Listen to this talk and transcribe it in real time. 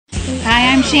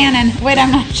I'm Shannon. Wait, I'm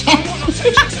not Shannon.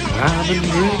 Robin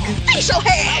Rigg. Facial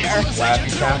hair.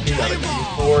 Laffy Taffy on a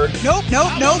keyboard. Nope.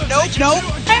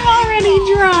 I'm already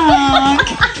drunk.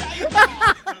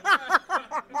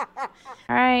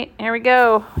 All right, here we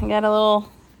go. We got a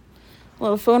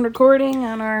little phone recording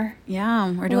on our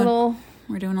We're doing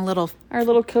a little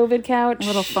COVID couch. A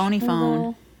little phony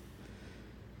phone.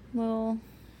 Little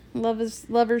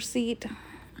lover seat.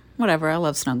 Whatever. I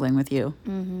love snuggling with you.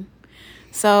 Mm-hmm.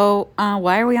 So,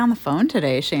 why are we on the phone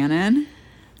today, Shannon?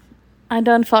 I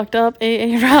done fucked up,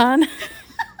 Ron.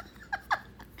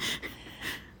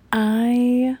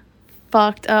 I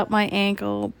fucked up my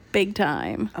ankle big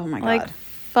time. Oh my God. Like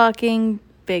fucking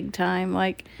big time.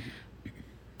 Like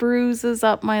bruises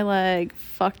up my leg.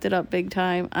 Fucked it up big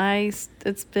time.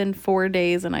 It's been 4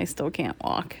 days and I still can't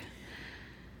walk.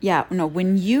 Yeah, no,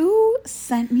 when you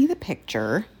sent me the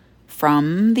picture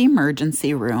from the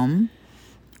emergency room,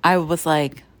 I was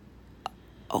like,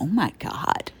 oh my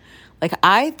God. Like,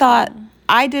 I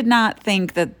did not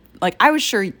think that, like, I was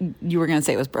sure you were going to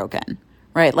say it was broken,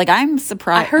 right? Like, I'm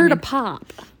surprised. I heard a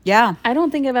pop. Yeah. I don't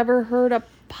think I've ever heard a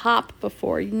pop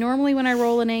before. Normally when I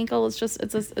roll an ankle, it's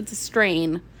a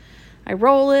strain. I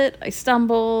roll it, I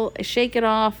stumble, I shake it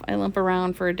off, I limp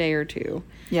around for a day or two.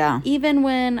 Yeah. Even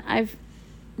when I've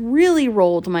really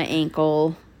rolled my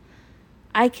ankle,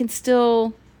 I can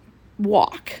still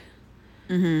walk.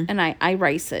 Mm-hmm. And I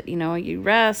rice it. You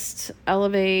rest,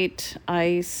 elevate,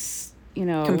 ice,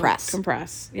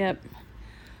 Compress. Yep.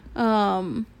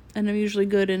 And I'm usually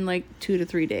good in like 2 to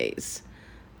 3 days.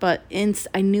 But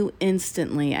I knew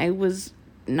instantly I was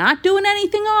not doing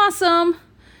anything awesome.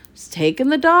 Just taking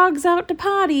the dogs out to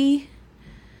potty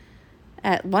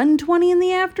at 1:20 in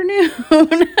the afternoon.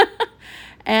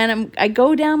 And I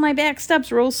go down my back steps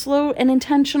real slow and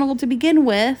intentional to begin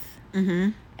with. Mm-hmm.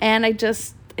 And I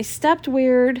stepped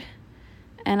weird.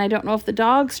 And I don't know if the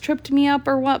dogs tripped me up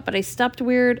or what, but I stepped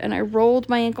weird and I rolled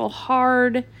my ankle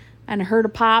hard and I heard a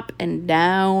pop and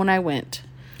down I went.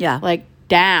 Yeah. Like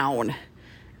down.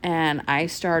 And I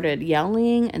started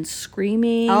yelling and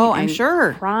screaming. Oh, I'm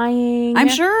sure. Crying. I'm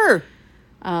sure.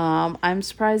 I'm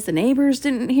surprised the neighbors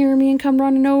didn't hear me and come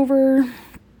running over.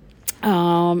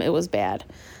 It was bad.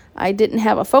 I didn't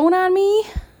have a phone on me.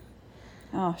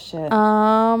 Oh, shit.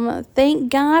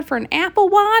 Thank God for an Apple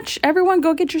Watch. Everyone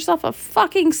go get yourself a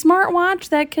fucking smartwatch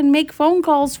that can make phone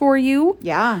calls for you.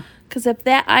 Yeah. Because if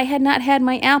I had not had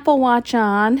my Apple Watch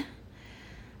on,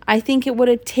 I think it would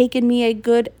have taken me a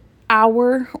good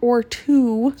hour or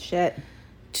two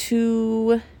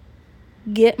to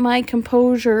get my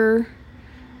composure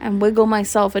and wiggle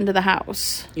myself into the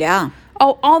house. Yeah.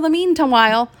 Oh, all the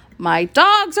meantime, my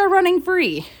dogs are running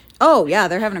free. Oh, yeah,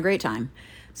 they're having a great time.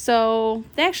 So,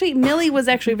 Millie was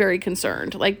actually very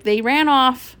concerned. Like, they ran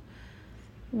off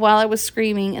while I was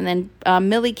screaming, and then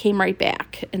Millie came right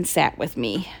back and sat with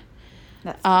me.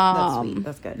 That's sweet.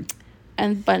 That's good.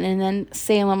 And then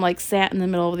Salem, sat in the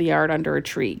middle of the yard under a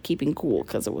tree, keeping cool,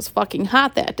 because it was fucking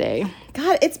hot that day.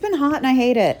 God, it's been hot, and I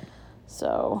hate it.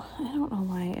 So, I don't know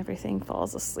why everything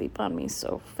falls asleep on me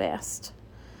so fast.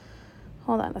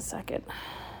 Hold on a second.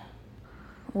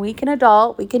 We can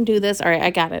adult. We can do this. All right, I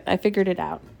got it. I figured it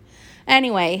out.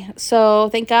 Anyway, so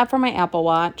thank God for my Apple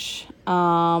Watch.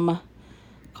 Called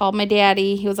my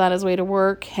daddy. He was on his way to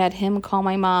work. Had him call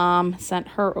my mom. Sent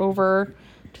her over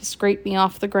to scrape me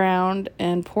off the ground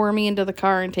and pour me into the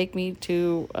car and take me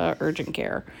to urgent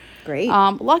care. Great.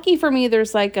 Lucky for me,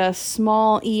 there's a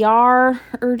small ER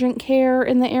urgent care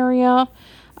in the area.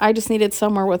 I just needed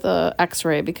somewhere with a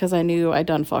x-ray because I knew I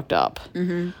done fucked up.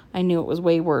 Mm-hmm. I knew it was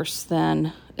way worse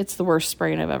than... It's the worst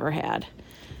sprain I've ever had.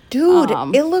 Dude,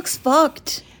 it looks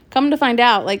fucked. Come to find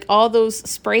out, all those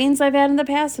sprains I've had in the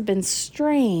past have been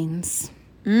strains.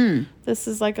 This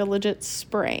is a legit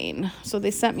sprain. So they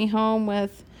sent me home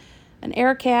with an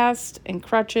air cast and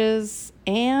crutches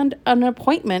and an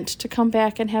appointment to come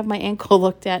back and have my ankle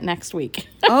looked at next week.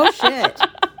 Oh, shit.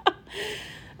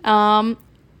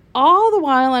 All the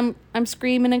while I'm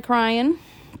screaming and crying.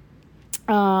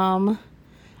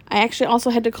 I actually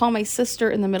also had to call my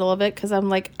sister in the middle of it because I'm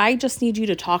I just need you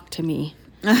to talk to me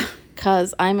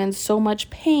because I'm in so much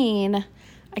pain.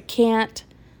 I can't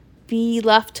be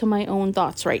left to my own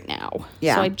thoughts right now.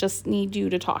 Yeah. So I just need you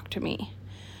to talk to me.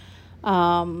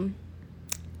 I'm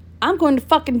going to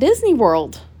fucking Disney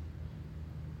World.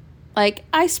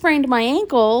 I sprained my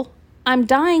ankle. I'm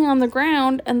dying on the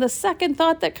ground. And the second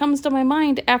thought that comes to my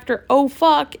mind after, oh,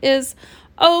 fuck, is,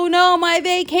 oh, no, my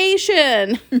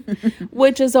vacation,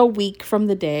 which is a week from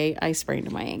the day I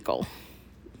sprained my ankle.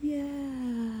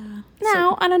 Yeah.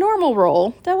 Now, on a normal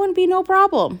roll, that wouldn't be no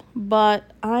problem. But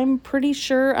I'm pretty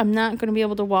sure I'm not going to be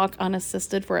able to walk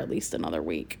unassisted for at least another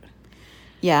week.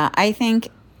 Yeah, I think,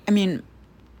 I mean,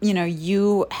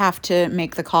 you have to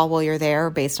make the call while you're there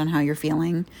based on how you're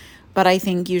feeling. But I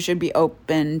think you should be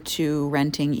open to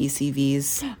renting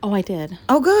ECVs. Oh, I did.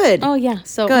 Oh, good. Oh, yeah.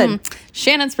 So Good.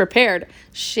 Shannon's prepared.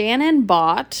 Shannon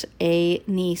bought a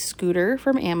knee scooter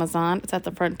from Amazon. It's at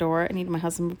the front door. I need my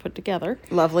husband to put together.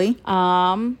 Lovely.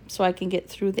 So I can get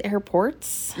through the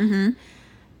airports. Mm-hmm.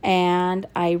 And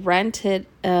I rented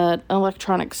an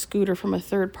electronic scooter from a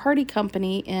third-party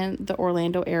company in the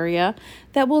Orlando area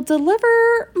that will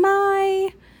deliver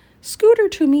my scooter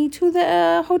to me to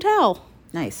the hotel.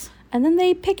 Nice. And then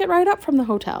they pick it right up from the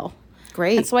hotel.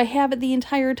 Great. And so I have it the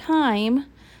entire time,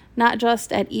 not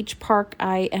just at each park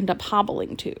I end up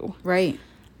hobbling to. Right.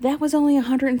 That was only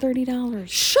 $130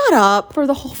 Shut up. for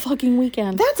the whole fucking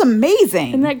weekend. That's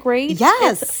amazing. Isn't that great?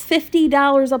 Yes. It's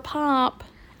 $50 a pop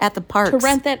At the parks. to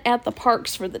rent that at the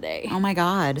parks for the day. Oh, my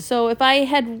God. So if I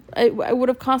had, it would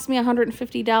have cost me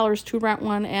 $150 to rent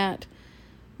one at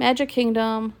Magic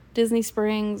Kingdom, Disney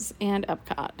Springs, and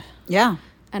Epcot. Yeah.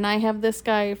 And I have this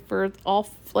guy for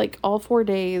all 4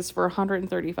 days for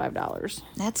 $135.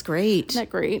 That's great. Isn't that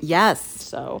great? Yes.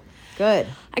 So Good.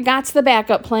 I got to the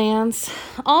backup plans.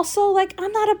 Also,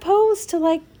 I'm not opposed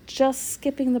to just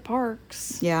skipping the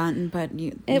parks. Yeah, but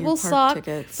It will suck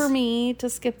for me to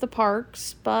skip the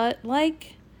parks, but I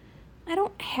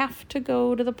don't have to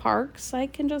go to the parks. I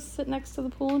can just sit next to the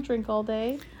pool and drink all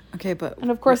day. Okay, but... And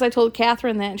of course I told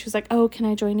Catherine that, and she was like, "Oh, can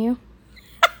I join you?"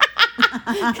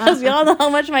 Because we all know how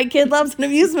much my kid loves an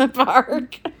amusement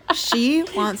park. She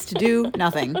wants to do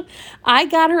nothing. I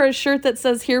got her a shirt that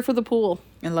says "Here for the pool."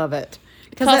 I love it.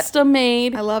 Custom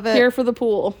made. I love it. Here for the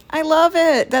pool. I love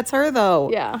it. That's her, though.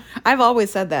 Yeah. I've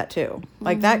always said that, too.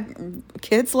 That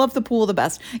kids love the pool the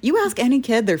best. You ask any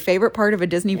kid their favorite part of a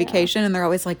Disney vacation, and they're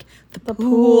always like, the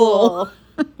pool.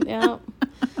 Yeah.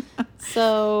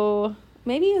 So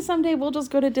maybe someday we'll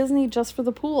just go to Disney just for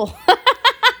the pool.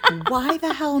 Why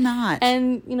the hell not?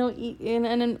 And eat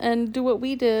and do what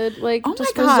we did, Oh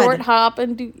just my God. resort hop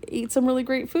and eat some really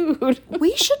great food.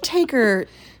 We should take her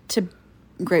to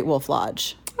Great Wolf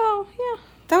Lodge. Oh yeah,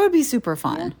 That would be super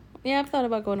fun. yeah. I've thought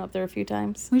about going up there a few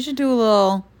times. We should do a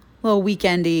little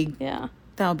weekendy. Yeah.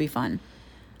 That would be fun.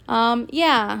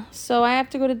 Yeah. So I have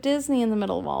to go to Disney in the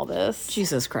middle of all this.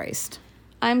 Jesus Christ.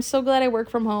 I'm so glad I work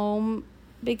from home,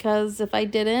 because if I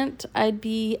didn't, I'd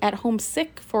be at home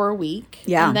sick for a week.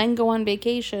 Yeah. And then go on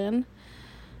vacation.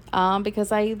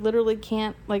 Because I literally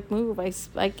can't move. I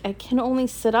can only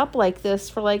sit up like this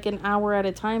for an hour at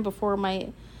a time before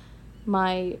my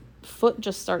foot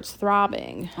just starts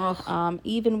throbbing. Ugh.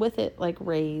 Even with it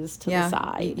raised to the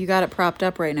side. You got it propped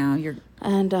up right now.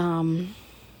 And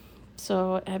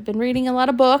so I've been reading a lot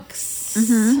of books.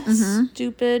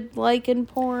 Stupid lichen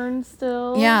porn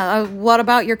still. Yeah. What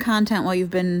about your content while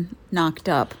you've been knocked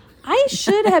up? I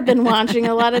should have been watching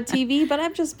a lot of TV, but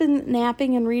I've just been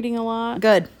napping and reading a lot.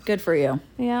 Good for you.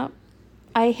 Yeah.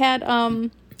 I had,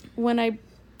 when I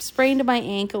sprained my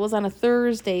ankle, it was on a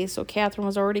Thursday, so Catherine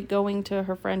was already going to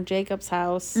her friend Jacob's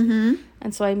house. Mm-hmm.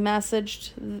 And so I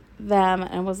messaged them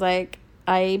and was like,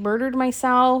 "I murdered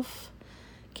myself.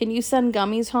 Can you send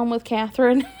gummies home with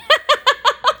Catherine?"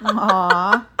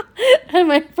 Aww. And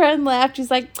my friend laughed.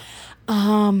 She's like,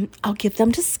 "I'll give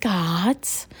them to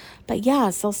Scott. But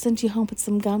yes, I'll send you home with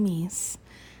some gummies."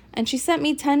 And she sent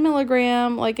me 10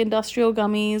 milligram industrial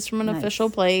gummies from an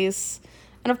official place.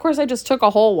 And of course I just took a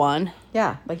whole one.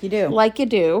 Yeah, like you do. Like you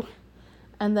do.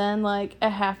 And then a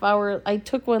half hour, I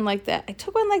took one like that. I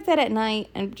took one like that at night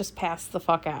and just passed the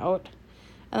fuck out.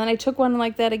 And then I took one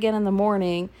like that again in the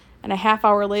morning. And a half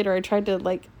hour later, I tried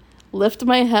to lift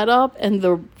my head up and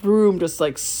the room just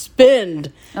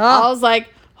spinned. Oh. I was like,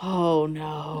 oh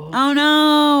no. Oh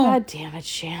no. God damn it,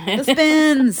 Shannon. The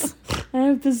spins. I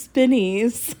have the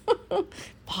spinnies.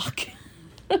 Fuck.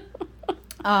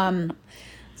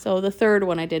 So the third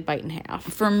one I did bite in half.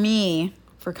 For me,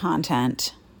 for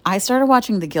content, I started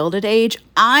watching The Gilded Age.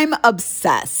 I'm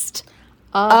obsessed.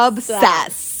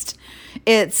 Obsessed.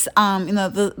 It's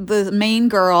the main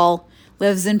girl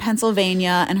lives in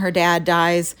Pennsylvania and her dad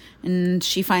dies and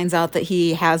she finds out that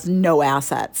he has no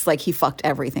assets. He fucked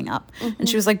everything up. Mm-hmm. And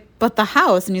she was like, "But the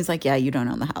house?" And he's like, "Yeah, you don't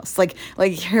own the house." Like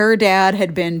her dad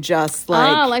had been just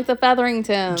like the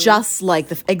Featheringtons. Just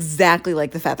exactly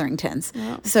like the Featheringtons.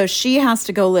 Yep. So she has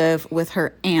to go live with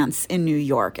her aunts in New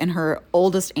York, and her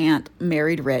oldest aunt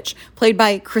married rich, played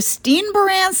by Christine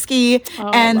Baranski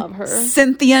and I love her.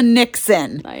 Cynthia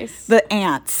Nixon. Nice. The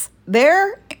aunts.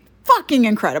 They're fucking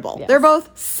incredible. Yes. They're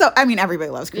both so, I mean, everybody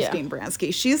loves Christine Yeah.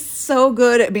 Baranski. She's so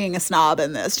good at being a snob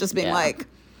in this, just being Yeah. like,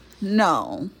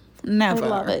 no, I never.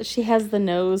 love it. She has the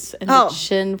nose and Oh. the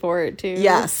chin for it, too.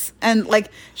 Yes. And like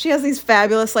she has these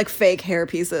fabulous like fake hair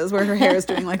pieces where her hair is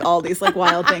doing like all these like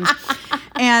wild things.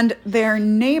 And their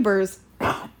neighbors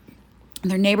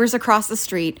across the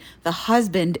street, the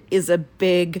husband is a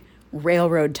big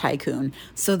railroad tycoon.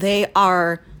 So they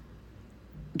are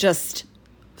just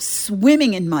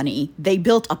swimming in money. They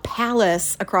built a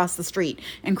palace across the street,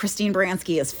 and Christine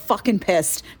Baranski is fucking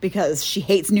pissed because she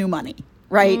hates new money.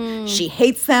 Right? She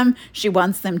hates them. She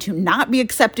wants them to not be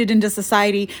accepted into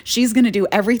society. She's going to do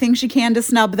everything she can to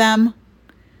snub them.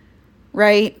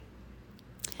 Right?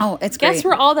 Oh, it's great. Guess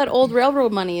where all that old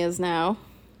railroad money is now?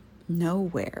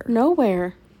 Nowhere.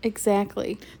 Nowhere.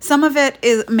 Exactly. Some of it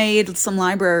is made some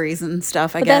libraries and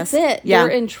stuff, I But guess. that's it. Yeah.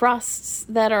 They're in trusts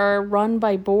that are run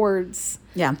by boards.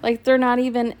 Yeah. Like they're not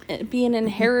even being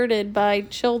inherited by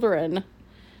children.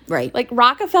 Right. Like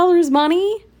Rockefeller's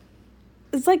money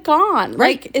is like gone.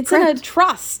 Right, Like it's in a correct.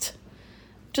 trust.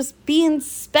 Just being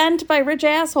spent by rich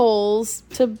assholes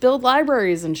to build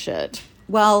libraries and shit.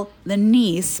 Well, the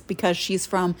niece, because she's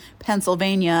from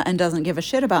Pennsylvania and doesn't give a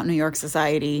shit about New York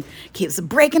society, keeps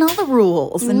breaking all the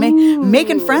rules and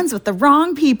making friends with the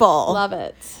wrong people. Love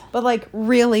it. But like,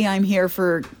 really, I'm here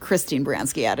for Christine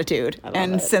Baranski attitude love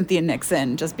and it. Cynthia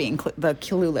Nixon just being the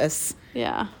clueless.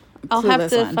 Yeah. I'll have Clueless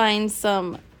to one. find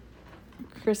some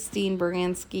Christine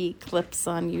Baranski clips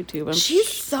on YouTube. I'm She's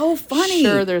so funny.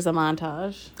 sure there's a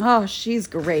montage. Oh, she's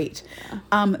great.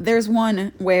 There's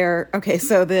one where, okay,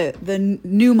 so the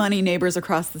new money neighbors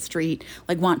across the street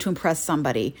like want to impress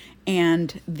somebody,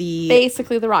 and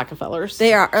Basically the Rockefellers.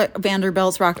 they are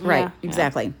Vanderbilt's right? yeah.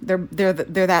 Exactly. They're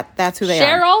that. That's who they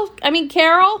are.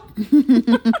 Carol.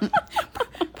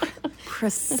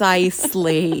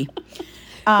 Precisely.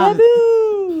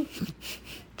 Babu.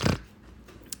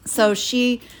 So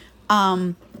she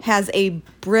has a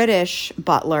British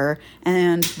butler,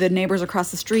 and the neighbors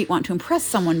across the street want to impress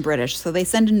someone British. So they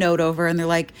send a note over, and they're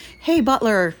like, "Hey,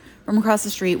 butler from across the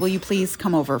street, will you please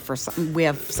come over for some? We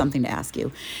have something to ask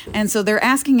you." And so they're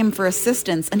asking him for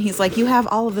assistance, and he's like, "You have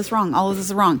all of this wrong. All of this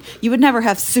is wrong. You would never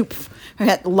have soup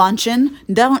at luncheon.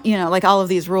 Don't like all of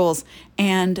these rules."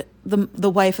 And the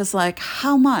wife is like,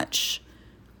 "How much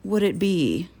would it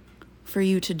be for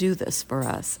you to do this for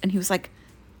us?" And he was like,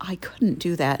 "I couldn't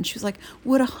do that." And she was like,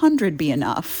 "Would 100 be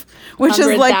enough?" Which is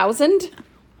like, 100,000?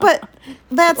 but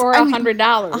that's Or $100.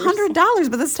 $100,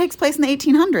 but this takes place in the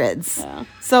 1800s. Yeah.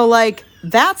 So like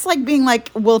that's like being like,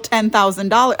 well,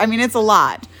 $10,000. I mean, it's a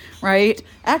lot, right?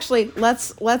 Actually,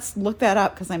 let's look that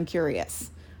up because I'm curious.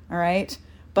 All right,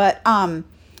 but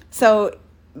so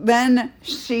then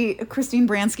Christine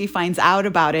Baranski finds out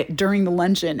about it during the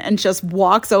luncheon and just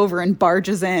walks over and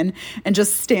barges in and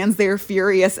just stands there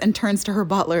furious and turns to her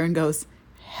butler and goes,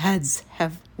 "Heads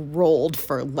have rolled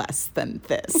for less than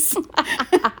this."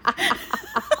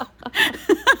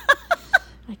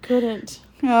 I couldn't.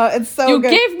 Oh, it's so You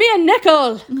good. gave me a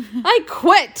nickel. I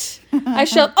quit. I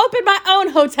shall open my own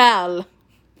hotel.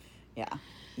 Yeah.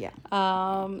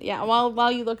 Yeah,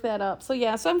 while you look that up. So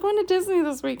I'm going to Disney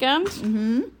this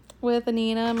weekend with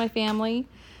Anina and my family.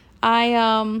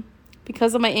 I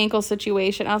because of my ankle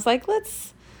situation, I was like,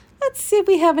 let's see if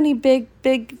we have any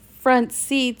big front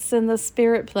seats in the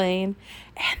Spirit plane,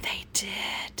 and they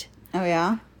did. Oh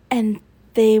yeah. And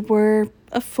they were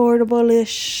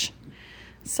affordable-ish.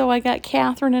 So I got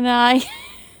Catherine and I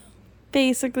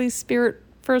basically Spirit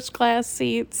first class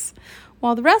seats,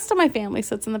 while the rest of my family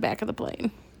sits in the back of the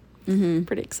plane.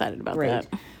 Pretty excited about that.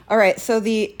 All right. So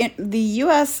the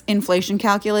U.S. inflation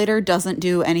calculator doesn't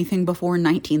do anything before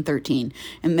 1913,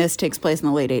 and this takes place in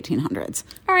the late 1800s.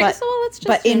 All right, so let's just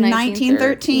But do in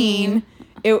 1913,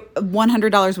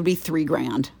 $100 would be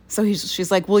 $3,000. So she's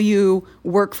like, "Will you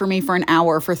work for me for an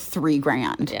hour for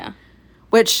 $3,000?" Yeah.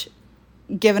 Which,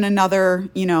 given another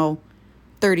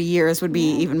 30 years, would be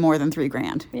even more than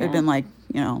 $3,000. It would have been like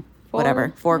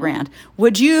whatever, $4,000.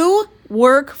 Would you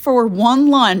work for one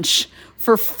lunch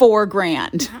for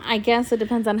 $4,000? I guess it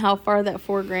depends on how far that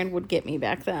 $4,000 would get me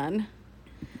back then.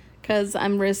 Because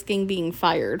I'm risking being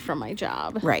fired from my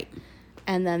job. Right.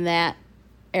 And then that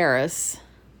heiress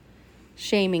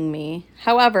shaming me.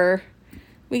 However,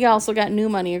 we also got new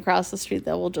money across the street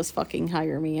that will just fucking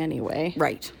hire me anyway.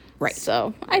 Right. Right.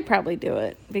 So I'd probably do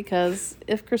it. Because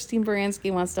if Christine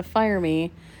Baranski wants to fire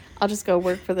me, I'll just go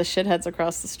work for the shitheads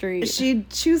across the street. She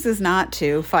chooses not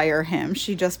to fire him.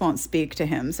 She just won't speak to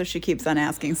him. So she keeps on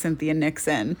asking Cynthia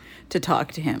Nixon to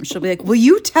talk to him. She'll be like, "Will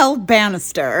you tell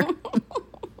Bannister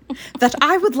that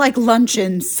I would like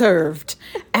luncheon served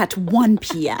at 1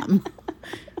 p.m.?"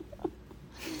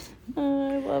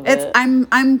 love it.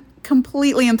 I'm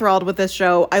completely enthralled with this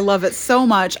show. I love it so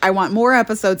much. I want more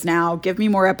episodes now. Give me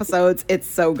more episodes. It's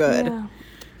so good. Yeah.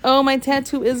 Oh, my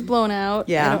tattoo is blown out.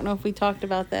 Yeah. I don't know if we talked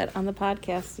about that on the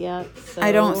podcast yet. So,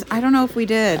 I don't know if we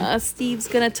did. Steve's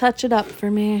gonna touch it up for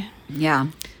me. Yeah.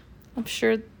 I'm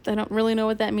sure, I don't really know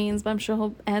what that means, but I'm sure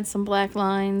he'll add some black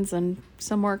lines and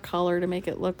some more color to make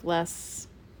it look less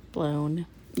blown.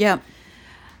 Yep.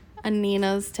 And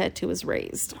Nina's tattoo is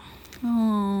raised.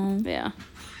 Oh. Yeah.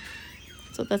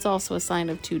 So that's also a sign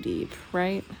of too deep,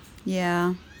 right?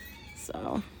 Yeah.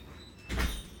 So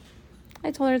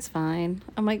I told her it's fine.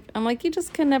 I'm like, you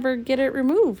just can never get it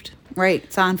removed. Right.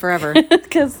 It's on forever.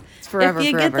 Because forever, if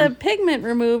you forever. get the pigment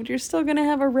removed, you're still going to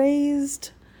have a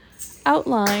raised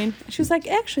outline. She was like,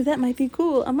 actually, that might be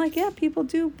cool. I'm like, yeah, people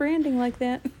do branding like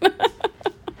that.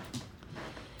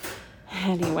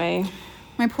 Anyway.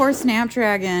 My poor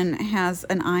Snapdragon has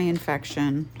an eye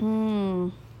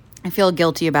infection. I feel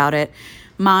guilty about it.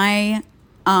 I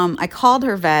called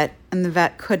her vet, and the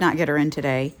vet could not get her in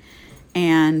today.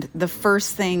 And the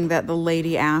first thing that the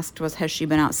lady asked was, has she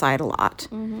been outside a lot?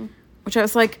 Which I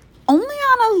was like, only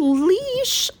on a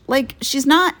leash. Like, she's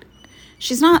not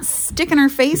sticking her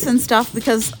face and stuff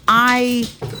because I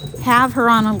have her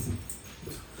on a...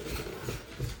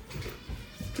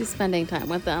 He's spending time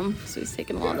with them, so he's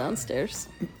taking them all downstairs.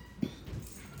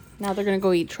 Now they're going to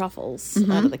go eat truffles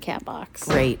out of the cat box.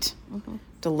 Great.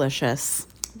 Delicious.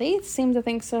 They seem to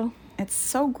think so. It's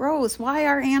so gross. Why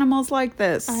are animals like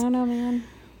this? I don't know, man.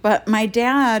 But my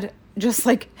dad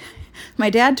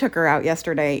took her out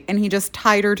yesterday and he just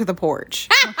tied her to the porch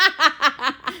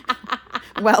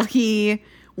while he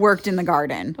worked in the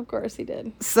garden. Of course he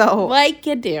did. So Like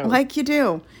you do. like you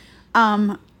do.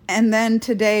 And then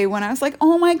today when I was like,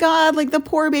 oh my God, like the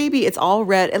poor baby, it's all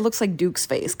red. It looks like Duke's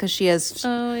face because she has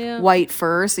white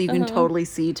fur. So you can totally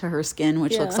see to her skin,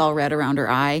 which looks all red around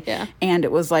her eye. Yeah. And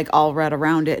it was like all red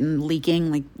around it and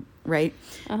leaking, like, right?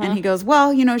 And he goes,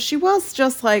 well, she was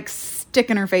just like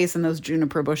sticking her face in those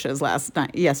juniper bushes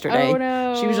yesterday. Oh,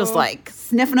 no. She was just like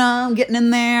sniffing them, getting in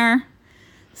there.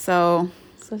 So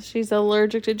she's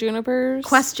allergic to junipers?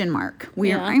 question mark.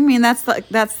 Yeah. I mean, that's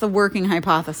the working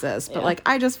hypothesis. But Yeah. like,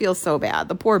 I just feel so bad.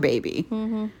 The poor baby.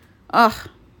 Ugh.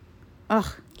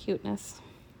 Cuteness.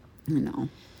 I know.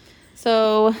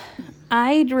 So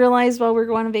I realized while we were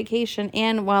going on vacation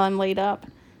and while I'm laid up,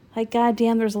 like,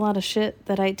 goddamn, there's a lot of shit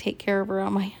that I take care of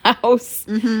around my house.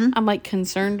 I'm like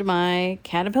concerned my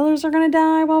caterpillars are going to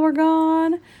die while we're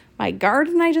gone. My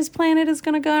garden I just planted is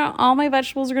going to go. All my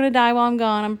vegetables are going to die while I'm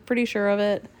gone. I'm pretty sure of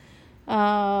it.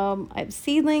 I have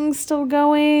seedlings still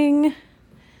going.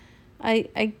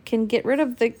 I can get rid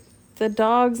of the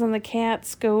dogs and the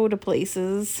cats go to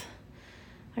places.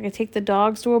 I can take the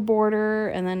dogs to a border,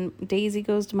 and then Daisy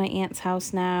goes to my aunt's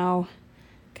house now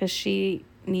because she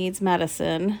needs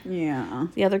medicine. Yeah.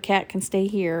 The other cat can stay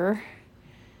here.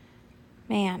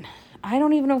 Man, I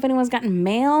don't even know if anyone's gotten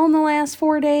mail in the last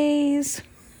 4 days.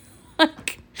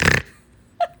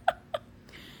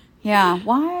 Yeah.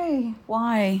 Why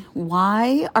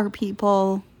are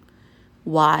people?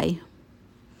 Why?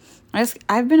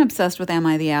 I've been obsessed with Am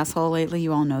I the Asshole lately.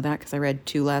 You all know that because I read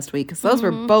 2 last week. Because those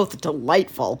were both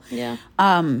delightful. Yeah.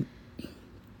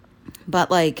 But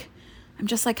like, I'm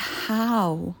just like,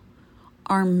 how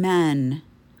are men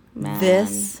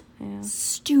this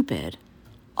stupid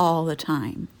all the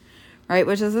time? Right?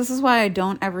 This is why I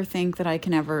don't ever think that I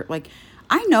can ever, like,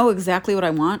 I know exactly what I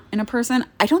want in a person.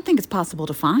 I don't think it's possible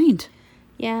to find.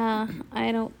 Yeah,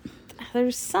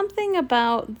 there's something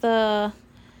about the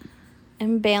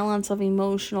imbalance of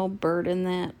emotional burden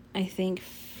that I think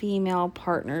female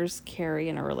partners carry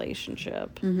in a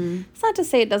relationship. It's not to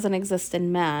say it doesn't exist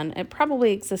in men. It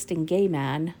probably exists in gay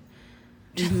men,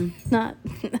 not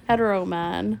hetero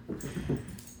men.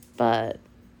 But,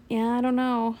 yeah, I don't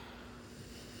know.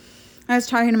 I was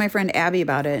talking to my friend Abby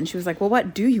about it, and she was like, well,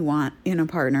 what do you want in a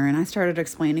partner? And I started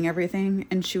explaining everything,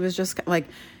 and she was just like...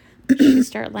 She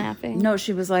start laughing. No,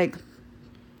 she was like,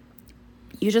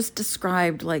 you just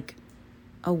described, like,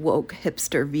 a woke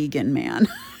hipster vegan man.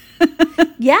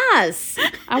 Yes!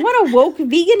 I want a woke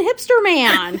vegan hipster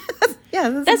man.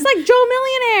 That's like Joe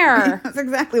Millionaire. That's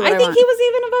exactly what I think want. he was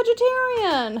even a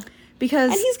vegetarian.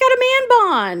 Because... And he's got a man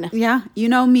bun. Yeah,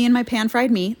 me and my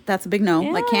pan-fried meat. That's a big no.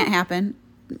 Yeah. Like, can't happen,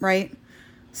 right?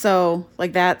 So,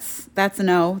 like, that's a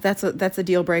no. That's a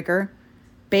deal breaker.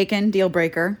 Bacon, deal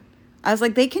breaker. I was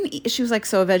like, they can eat. She was like,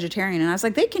 so a vegetarian. And I was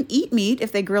like, they can eat meat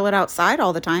if they grill it outside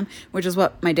all the time, which is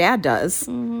what my dad does.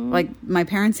 Like, my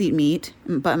parents eat meat,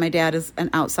 but my dad is an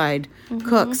outside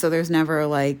cook, so there's never,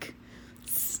 like...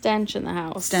 Stench in the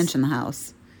house. Stench in the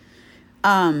house.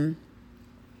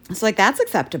 So, like, that's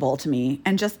acceptable to me.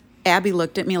 And just Abby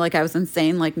looked at me like I was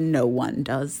insane. Like, no one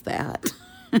does that.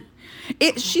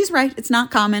 She's right. It's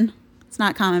not common. It's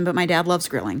not common, but my dad loves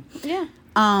grilling. Yeah.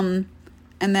 And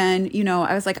then, you know,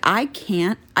 I was like, I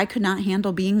could not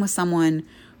handle being with someone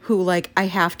who, like, I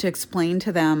have to explain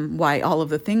to them why all of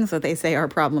the things that they say are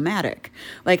problematic.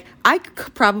 Like, I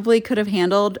probably could have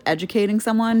handled educating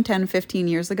someone 10, 15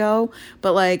 years ago,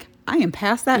 but, like, I am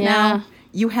past that now.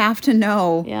 You have to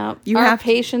know. Yeah. Our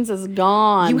patience is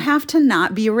gone. You have to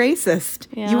not be a racist.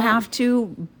 Yeah. You have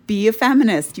to be a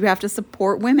feminist. You have to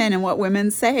support women and what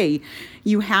women say.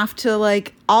 You have to,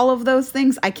 like, all of those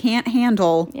things I can't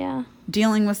handle. Yeah.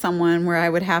 Dealing with someone where I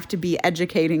would have to be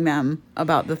educating them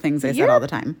about the things they said all the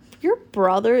time. Your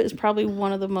brother is probably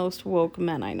one of the most woke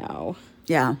men I know.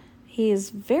 Yeah. He is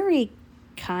very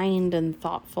kind and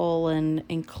thoughtful and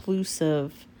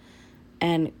inclusive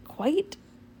and quite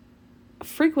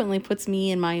frequently puts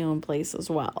me in my own place as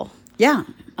well. Yeah.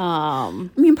 I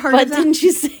mean, part of that. But didn't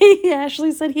you say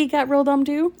Ashley said he got real dumb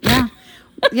too? Yeah.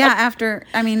 Yeah.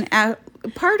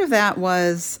 Part of that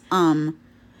was,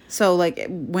 so, like,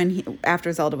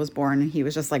 after Zelda was born, he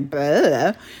was just like,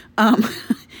 bleh.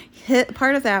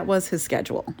 Part of that was his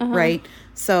schedule, right?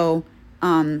 So,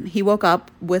 he woke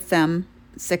up with them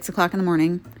 6 o'clock in the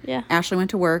morning. Yeah. Ashley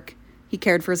went to work. He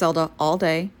cared for Zelda all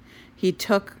day. He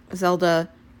took Zelda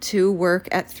to work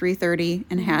at 3:30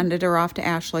 and handed her off to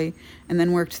Ashley, and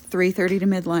then worked 3:30 to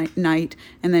midnight,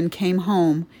 and then came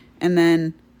home, and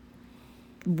then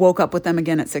woke up with them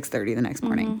again at 6:30 the next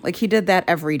morning. Like, he did that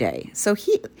every day. So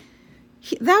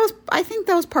I think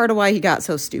that was part of why he got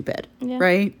so stupid,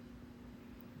 right?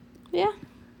 Yeah.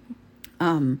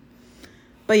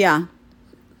 But yeah,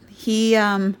 he,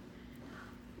 you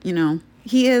know,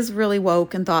 he is really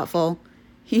woke and thoughtful.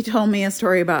 He told me a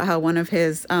story about how one of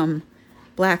his,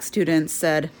 black students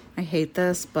said, I hate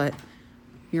this, but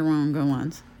you're one of the good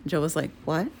ones. Joe was like,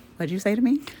 what? What'd you say to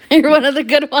me? You're one of the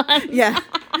good ones. Yeah.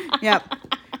 Yep.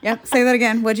 Say that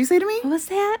again. What'd you say to me? What was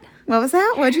that? What was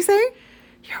that? What'd you say?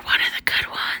 You're one of the good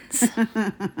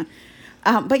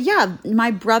ones. But yeah, my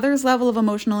brother's level of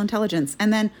emotional intelligence.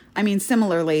 And then, I mean,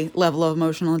 similarly, level of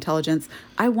emotional intelligence.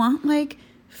 I want, like,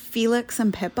 Felix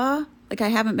and Pippa. Like, I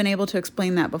haven't been able to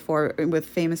explain that before with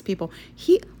famous people.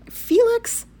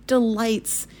 Felix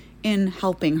delights in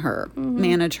helping her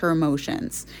manage her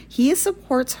emotions. He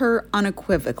supports her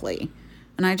unequivocally.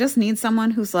 And I just need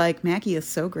someone who's like, Maggie is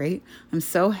so great. I'm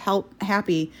so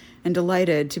happy and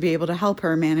delighted to be able to help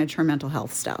her manage her mental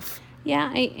health stuff.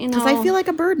 Yeah, because I feel like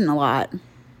a burden a lot.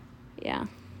 Yeah.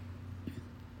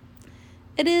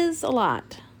 It is a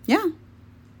lot. Yeah.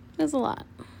 It is a lot.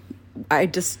 I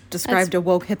just described a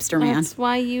woke hipster man. That's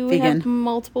why you vegan. have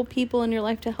multiple people in your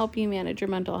life to help you manage your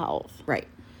mental health. Right.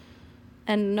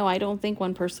 And no, I don't think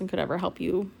one person could ever help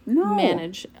you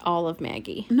manage all of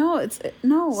Maggie. No, I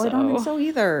don't think so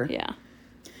either. Yeah.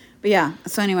 But yeah,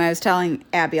 so anyway, I was telling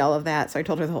Abby all of that, so I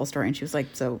told her the whole story, and she was like,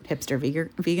 so hipster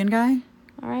vegan guy?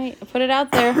 All right, I put it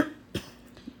out there.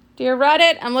 Dear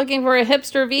Reddit, I'm looking for a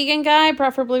hipster vegan guy,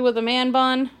 preferably with a man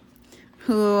bun.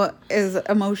 Who is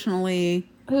emotionally...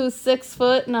 Who's 6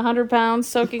 foot and 100 pounds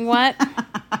soaking wet.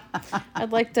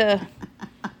 I'd like to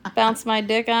bounce my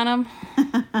dick on him.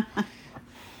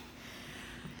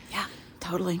 Yeah,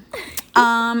 totally.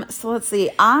 So let's see.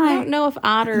 I don't know if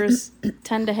otters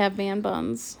tend to have man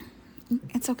buns.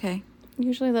 It's okay.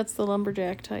 Usually that's the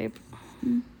lumberjack type.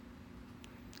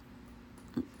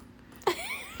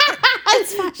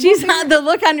 She's not, the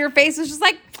look on your face is just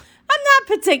like, I'm not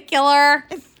particular.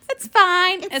 It's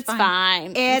fine. It's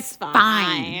fine. It's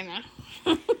fine.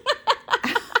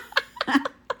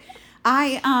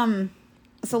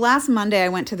 So last Monday I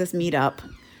went to this meetup,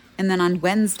 and then on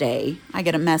Wednesday I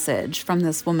get a message from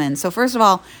this woman. So first of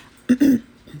all,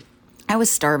 I was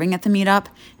starving at the meetup,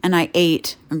 and I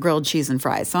ate grilled cheese and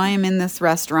fries. So I am in this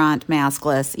restaurant,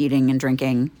 maskless, eating and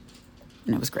drinking,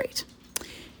 and it was great.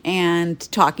 And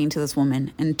talking to this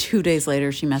woman, and 2 days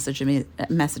later she messages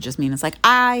me and it's like,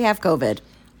 I have COVID.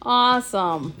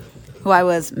 Awesome. Who I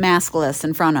was maskless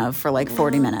in front of for like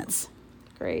 40 minutes.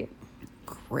 Great.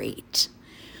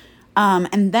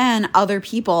 And then other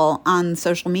people on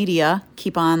social media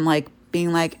keep on like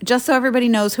being like, just so everybody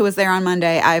knows who was there on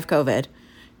Monday, I have COVID.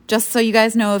 Just so you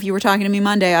guys know, if you were talking to me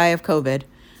Monday, I have COVID.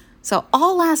 So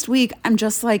all last week, I'm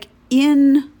just like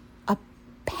in a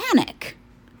panic.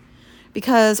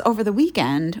 Because over the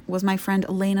weekend was my friend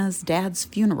Elena's dad's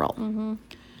funeral. Mm-hmm.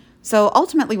 So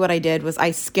ultimately what I did was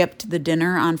I skipped the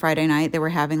dinner on Friday night. They were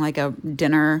having like a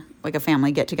dinner, like a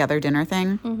family get-together dinner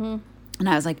thing. Mm-hmm. And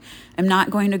I was like, I'm not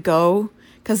going to go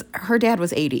because her dad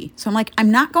was 80. So I'm like,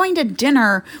 I'm not going to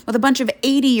dinner with a bunch of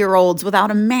 80-year-olds without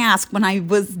a mask when I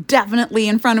was definitely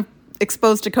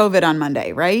exposed to COVID on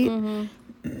Monday, right?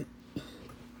 Mm-hmm.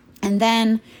 And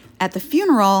then at the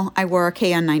funeral, I wore a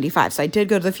KN95. So I did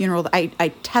go to the funeral.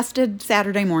 I tested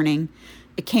Saturday morning.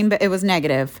 It was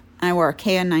negative, and I wore a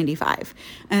KN95.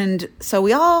 And so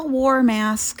we all wore a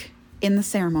mask in the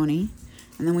ceremony,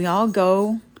 and then we all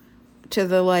go to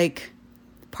the like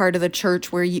part of the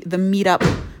church where the meetup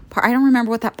part. I don't remember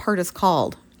what that part is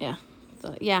called. Yeah.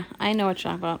 Yeah, I know what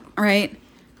you're talking about. Right?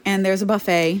 And there's a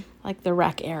buffet. Like the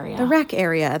rec area. The rec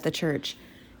area at the church.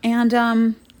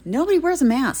 And nobody wears a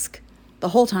mask the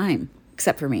whole time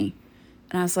except for me.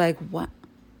 And I was like, what?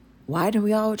 Why do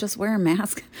we all just wear a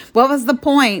mask? What was the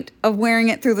point of wearing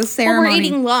it through the ceremony? Well, we're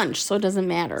eating lunch, so it doesn't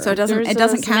matter. So it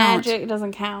doesn't count. It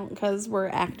doesn't count because we're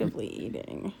actively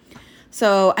eating.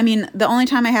 So, I mean, the only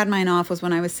time I had mine off was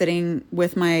when I was sitting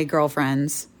with my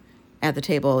girlfriends at the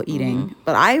table eating. Mm-hmm.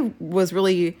 But I was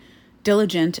really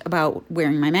diligent about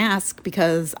wearing my mask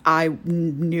because I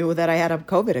knew that I had a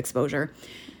COVID exposure.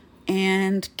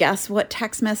 And guess what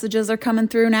text messages are coming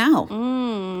through now?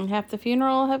 Half the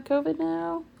funeral have COVID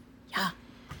now? Yeah.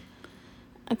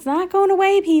 It's not going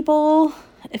away, people.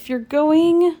 If you're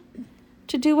going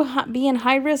to be in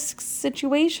high-risk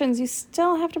situations, you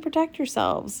still have to protect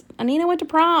yourselves. Anina went to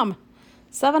prom.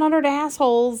 700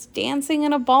 assholes dancing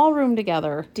in a ballroom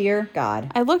together. Dear God.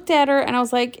 I looked at her and I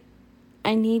was like,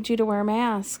 I need you to wear a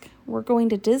mask. We're going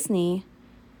to Disney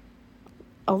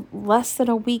less than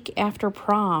a week after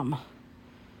prom.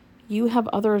 You have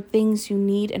other things you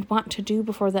need and want to do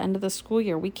before the end of the school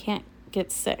year. We can't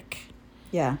get sick.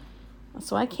 Yeah.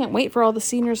 So I can't wait for all the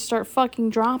seniors to start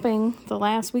fucking dropping the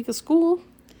last week of school.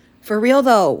 For real,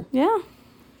 though. Yeah.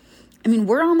 I mean,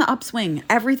 we're on the upswing.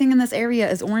 Everything in this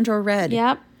area is orange or red.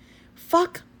 Yep.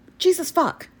 Fuck. Jesus,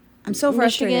 fuck. I'm so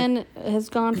frustrated. Michigan has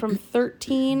gone from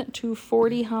 13 to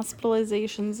 40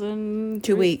 hospitalizations in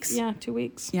 2 weeks. Yeah, 2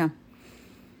 weeks. Yeah.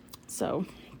 So,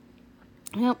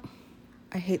 yep.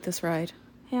 I hate this ride.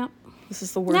 Yep. This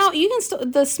is the worst. Now, you can still,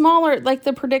 the smaller, like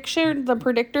the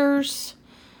predictors,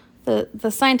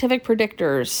 the scientific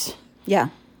predictors. Yeah.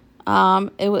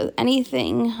 It was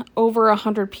anything over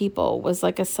 100 people was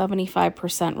like a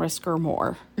 75% risk or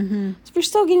more. Mm-hmm. So if you're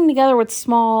still getting together with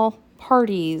small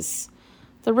parties,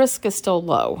 the risk is still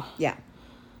low. Yeah.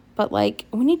 But like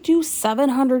when you do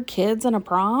 700 kids in a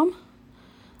prom,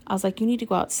 I was like, you need to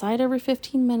go outside every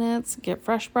 15 minutes, get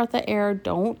fresh breath of air.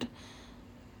 Don't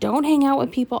hang out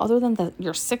with people other than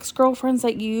your 6 girlfriends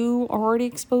that you are already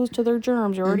exposed to their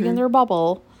germs. You're already in their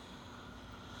bubble.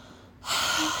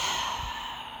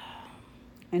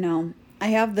 I know. I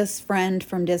have this friend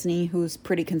from Disney who's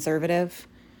pretty conservative,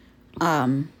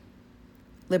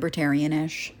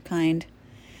 libertarian-ish kind.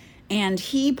 And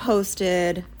he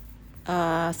posted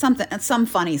some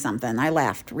funny something. I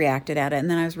laughed, reacted at it, and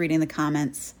then I was reading the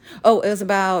comments. Oh, it was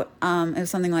about, it was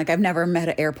something like, I've never met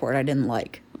an airport I didn't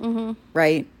like. Mm-hmm.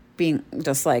 Right? Being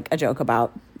just like a joke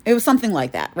about, it was something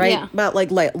like that, right? Yeah. About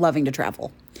like loving to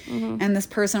travel. Mm-hmm. And this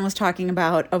person was talking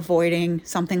about avoiding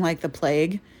something like the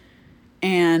plague.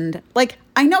 And, like,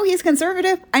 I know he's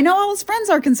conservative. I know all his friends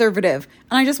are conservative.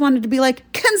 And I just wanted to be like,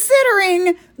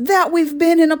 considering that we've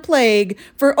been in a plague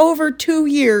for over 2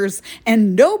 years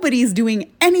and nobody's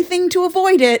doing anything to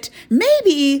avoid it,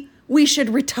 maybe we should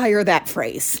retire that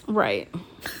phrase. Right.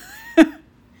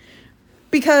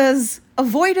 Because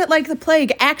avoid it like the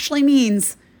plague actually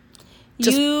means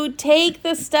you take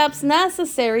the steps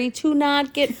necessary to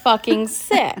not get fucking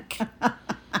sick.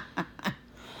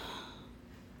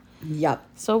 Yep.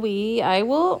 So I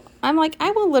will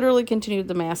literally continue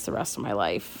the mask the rest of my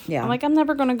life. Yeah. I'm like, I'm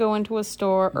never going to go into a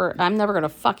store or I'm never going to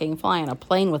fucking fly on a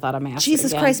plane without a mask.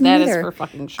 Jesus again. Christ, me That neither. is for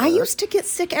fucking sure. I used to get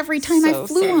sick every time I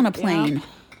flew sick, on a plane. Yeah.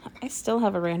 I still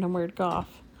have a random weird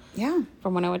cough. Yeah.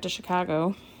 From when I went to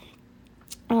Chicago.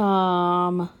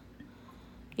 Yeah.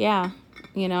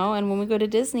 You know, and when we go to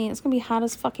Disney, it's going to be hot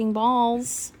as fucking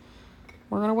balls.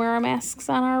 We're going to wear our masks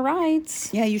on our rides.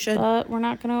 Yeah, you should. But we're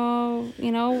not going to,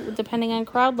 you know, depending on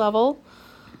crowd level.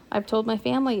 I've told my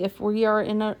family if we are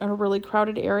in a really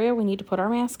crowded area, we need to put our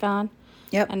mask on.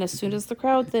 Yep. And as soon as the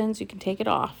crowd thins, you can take it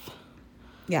off.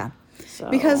 Yeah. So,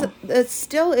 Because it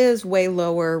still is way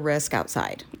lower risk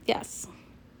outside. yes.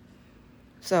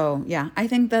 So, yeah, I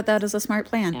think that is a smart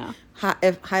plan. Yeah.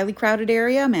 If highly crowded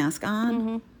area, mask on.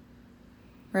 Mm-hmm.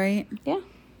 Right? Yeah.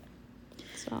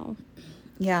 So.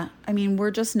 Yeah. I mean,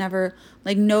 we're just never,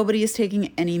 like, nobody is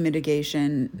taking any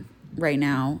mitigation right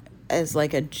now as,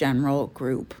 like, a general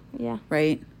group. Yeah.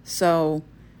 Right? So,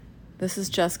 this is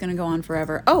just going to go on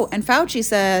forever. Oh, and Fauci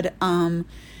said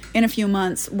in a few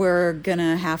months, we're going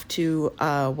to have to,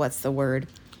 what's the word?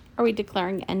 Are we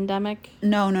declaring endemic?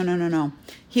 No.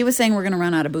 He was saying we're going to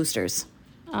run out of boosters.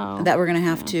 Oh. That we're going to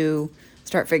have to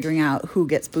start figuring out who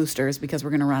gets boosters because we're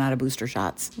going to run out of booster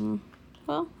shots.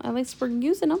 Well, at least we're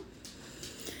using them.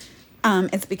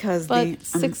 It's because But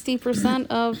 60%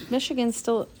 of Michigan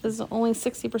still is only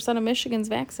 60% of Michigan's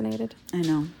vaccinated. I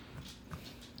know.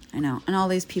 And all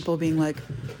these people being like,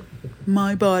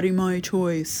 my body, my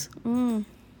choice.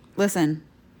 Listen.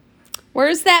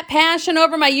 Where's that passion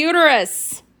over my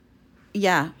uterus?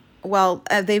 Yeah. Well,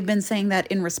 they've been saying that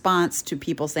in response to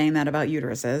people saying that about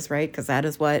uteruses, right? Because that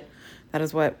has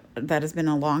been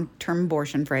a long-term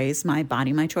abortion phrase, my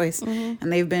body, my choice.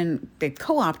 And they've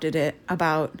co-opted it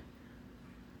about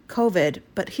COVID.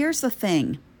 But here's the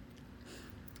thing.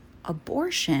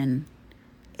 Abortion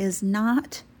is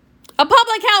not A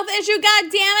public health issue, god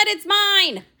damn it, it's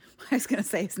mine. I was going to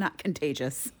say it's not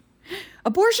contagious.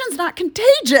 Abortion's not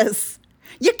contagious.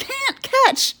 You can't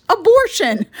catch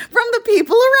abortion from the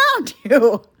people around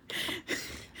you.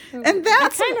 And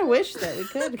that's I kind of wish that we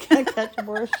could catch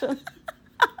abortion.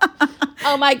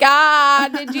 Oh my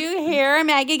God, did you hear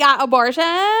Maggie got abortion?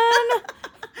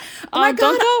 my Don't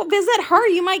God. go visit her,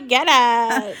 you might get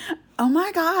it. Oh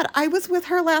my God, I was with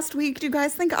her last week. Do you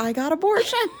guys think I got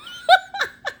abortion?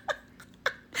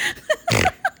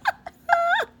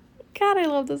 God, I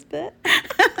love this bit. It's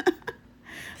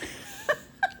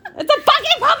a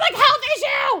fucking public health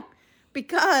issue!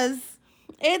 Because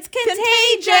It's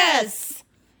contagious.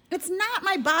 it's not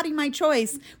my body, my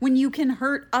choice when you can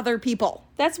hurt other people.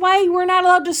 That's why we're not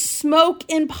allowed to smoke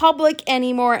in public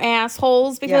anymore,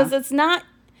 assholes, because Yeah. it's not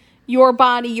your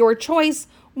body, your choice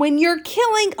when you're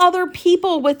killing other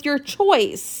people with your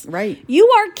choice. Right. You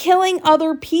are killing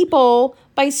other people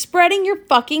by spreading your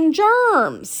fucking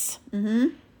germs.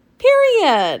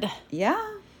 Period. Yeah.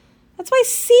 That's why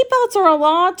seatbelts are a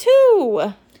law,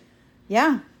 too.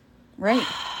 Yeah. Right.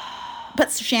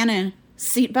 But Shannon,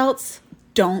 seatbelts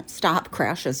don't stop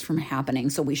crashes from happening,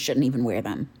 so we shouldn't even wear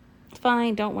them.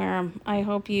 Fine, don't wear them. I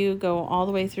hope you go all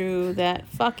the way through that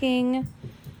fucking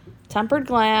tempered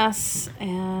glass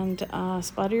and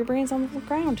splatter your brains on the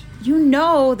ground. You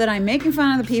know that I'm making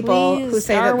fun of the people Please, who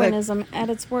say Darwinism at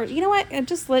its worst. You know what?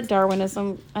 Just let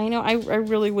Darwinism. I know. I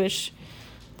really wish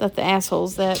that the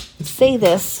assholes that say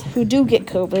this, who do get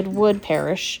COVID, would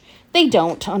perish. They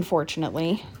don't,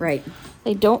 unfortunately. Right.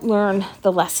 They don't learn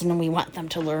the lesson we want them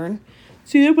to learn.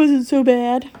 See, that wasn't so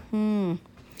bad. Can't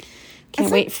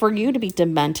wait for you to be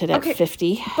demented at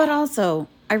 50. But also,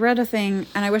 I read a thing,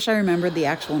 and I wish I remembered the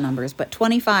actual numbers, but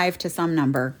 25 to some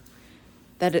number,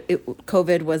 that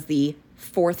COVID was the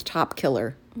fourth top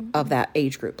killer of that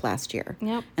age group last year.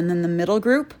 Yep. And then the middle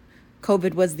group,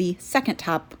 COVID was the second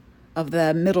top of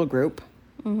the middle group.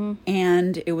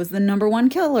 And it was the number one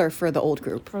killer for the old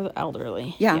group. For the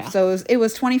elderly. Yeah. So it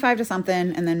was 25 to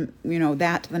something, and then,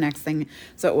 that to the next thing.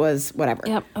 So it was whatever.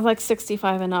 Yep, like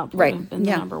 65 and up. Right. Would have been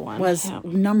the number one. Was Yep.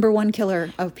 number one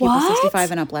killer of people What?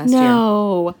 65 and up last year.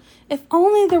 No. If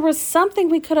only there was something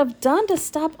we could have done to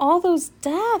stop all those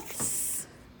deaths.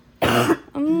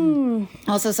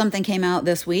 Also, something came out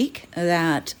this week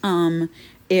that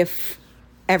if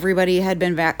everybody had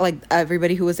been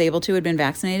everybody who was able to had been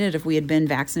vaccinated, if we had been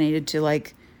vaccinated to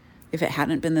if it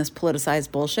hadn't been this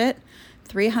politicized bullshit,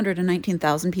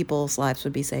 319,000 people's lives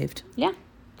would be saved. Yeah,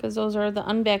 because those are the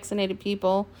unvaccinated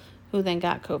people who then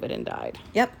got COVID and died.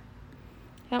 Yep.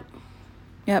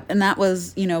 Yep. And that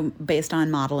was, based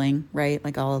on modeling, right?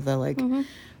 Like all of the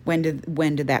when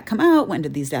did that come out? When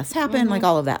did these deaths happen? Like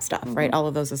all of that stuff, right? All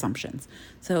of those assumptions.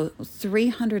 So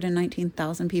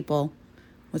 319,000 people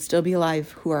would still be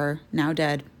alive who are now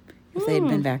dead if they had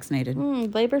been vaccinated.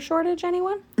 Labor shortage,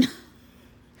 anyone?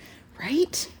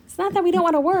 Right? It's not that we don't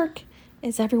want to work.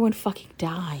 It's everyone fucking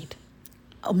died.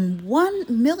 1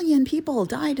 million people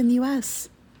died in the U.S.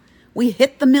 We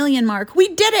hit the million mark. We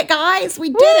did it, guys. We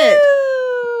did it.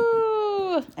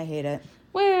 Woo! I hate it.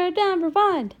 We're number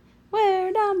one.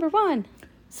 We're number one.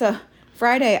 So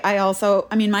Friday,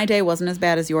 my day wasn't as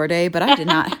bad as your day, but I did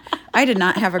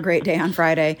not have a great day on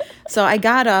Friday. So I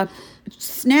got up.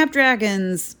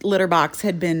 Snapdragon's litter box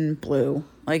had been blue.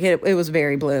 Like it was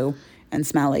very blue and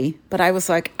smelly. But I was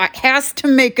like, I has to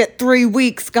make it 3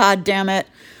 weeks, God damn it.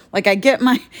 Like I get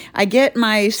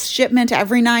my shipment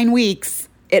every 9 weeks.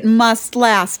 It must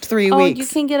last 3 weeks. You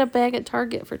can get a bag at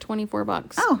Target for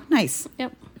 $24. Oh, nice.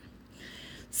 Yep.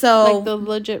 So Like the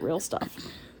legit real stuff.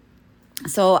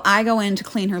 So I go in to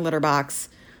clean her litter box,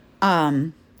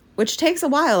 which takes a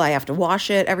while. I have to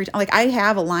wash it every time. Like, I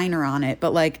have a liner on it,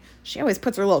 but like, she always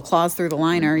puts her little claws through the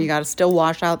liner. You got to still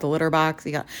wash out the litter box.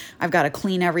 I've got to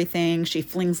clean everything. She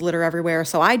flings litter everywhere.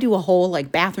 So I do a whole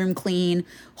like bathroom clean,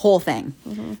 whole thing.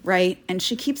 Right. And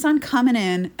she keeps on coming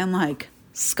in and like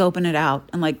scoping it out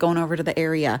and like going over to the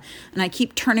area. And I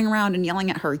keep turning around and yelling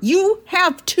at her, "You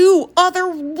have 2 other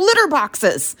litter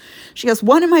boxes." She has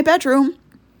one in my bedroom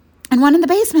and one in the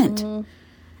basement.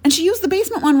 And she used the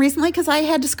basement one recently because I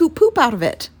had to scoop poop out of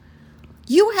it.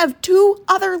 You have 2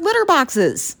 other litter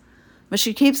boxes. But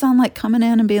she keeps on like coming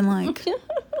in and being like,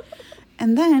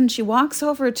 and then she walks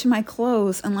over to my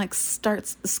clothes and like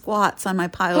starts squats on my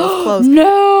pile of clothes. No.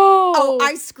 Oh,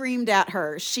 I screamed at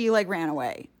her. She like ran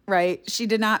away, right? She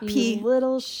did not pee. You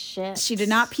little shit. She did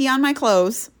not pee on my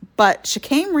clothes, but she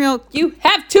came real. You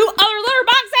have 2 other litter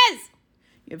boxes.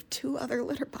 You have 2 other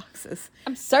litter boxes.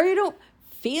 I'm sorry you don't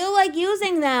feel like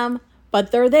using them,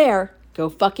 but they're there. Go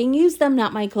fucking use them,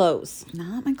 not my clothes.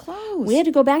 Not my clothes. We had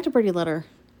to go back to Pretty Litter.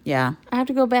 Yeah. I have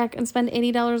to go back and spend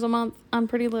 $80 a month on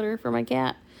Pretty Litter for my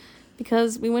cat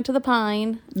because we went to the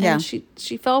Pine. Yeah. And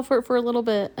she fell for it for a little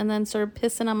bit and then started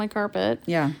pissing on my carpet.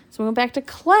 Yeah. So we went back to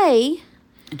Clay.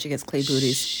 And she gets clay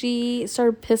booties. She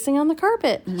started pissing on the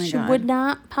carpet. Oh my she God. would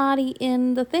not potty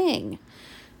in the thing.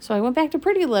 So I went back to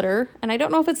Pretty Litter, and I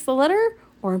don't know if it's the litter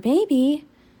or maybe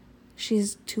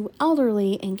she's too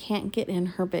elderly and can't get in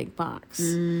her big box.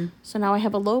 So now I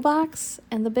have a low box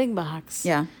and the big box.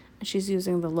 Yeah. And she's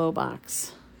using the low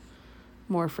box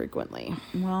more frequently.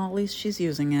 Well, at least she's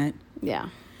using it. Yeah.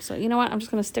 So you know what? I'm just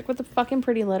going to stick with the fucking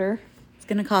Pretty Litter. It's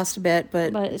going to cost a bit,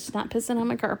 but it's not pissing on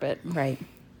my carpet. right.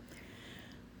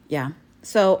 Yeah.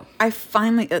 So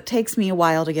it takes me a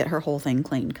while to get her whole thing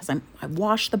clean because I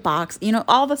wash the box,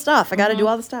 all the stuff. I got to do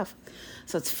all the stuff.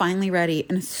 So it's finally ready.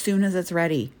 And as soon as it's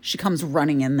ready, she comes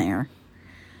running in there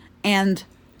and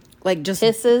like just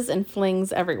Pisses and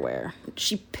flings everywhere.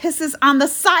 she pisses on the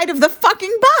side of the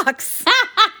fucking box.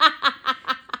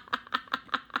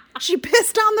 She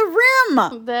pissed on the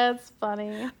rim. That's funny.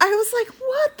 I was like,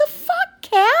 what the fuck,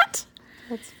 cat?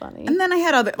 That's funny. And then I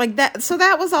had other, like that. So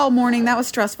that was all morning. That was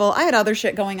stressful. I had other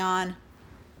shit going on.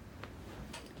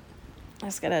 I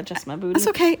just gotta adjust my booty. That's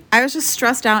okay. I was just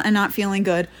stressed out and not feeling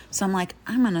good. So I'm like,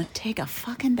 I'm going to take a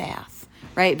fucking bath,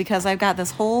 right? Because I've got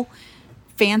this whole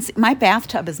fancy, my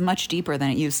bathtub is much deeper than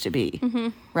it used to be,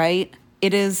 right?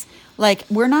 It is like,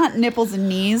 we're not nipples and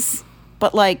knees,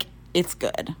 but like, it's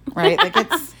good, right? Like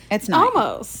it's not.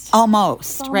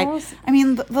 Almost, right? Almost. I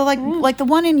mean, the like the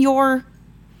one in your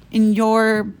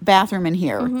bathroom in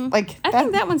here, like I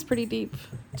think that one's pretty deep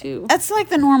too. that's like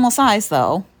the normal size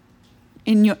though.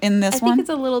 In this I one, think it's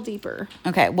a little deeper.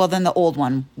 okay. Well, then the old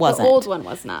one wasn't. The old one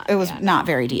was not. It was not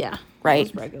very deep. Yeah. right.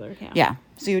 It was regular. Yeah. Yeah.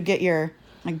 So you'd get your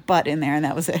like butt in there, and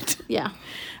that was it. Yeah.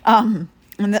 And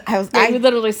You would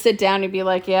literally sit down and be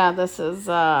like, "Yeah, this is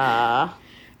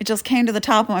it just came to the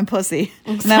top of my pussy,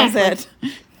 and that was it.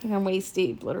 I'm waist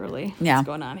deep, literally. Yeah. What's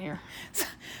going on here?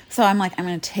 So I'm like, I'm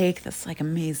gonna take this like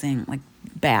amazing like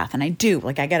bath, and I do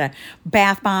like I get a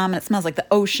bath bomb, and it smells like the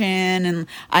ocean, and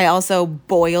I also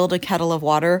boiled a kettle of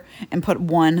water and put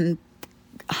one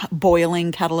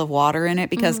boiling kettle of water in it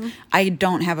because I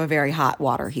don't have a very hot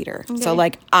water heater. Okay. So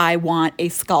like I want a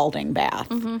scalding bath,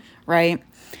 right?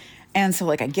 And so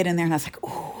like I get in there and I was like,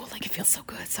 oh, like it feels so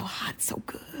good, so hot, so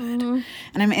good. And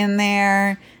I'm in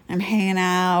there, I'm hanging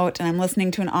out, and I'm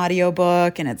listening to an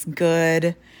audiobook, and it's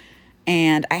good.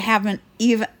 And I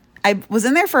was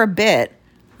in there for a bit,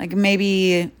 like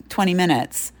maybe 20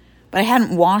 minutes, but I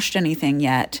hadn't washed anything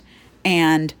yet.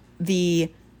 And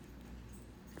the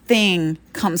thing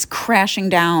comes crashing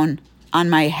down on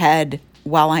my head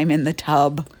while I'm in the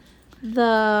tub.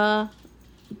 The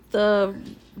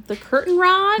curtain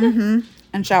rod?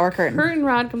 And shower curtain. Curtain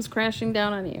rod comes crashing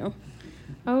down on you.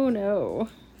 Oh no.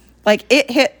 Like it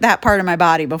hit that part of my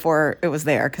body before it was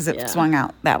there because it Yeah. swung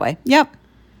out that way. Yep.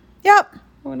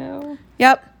 Oh no.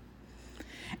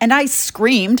 And I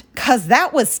screamed because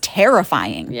that was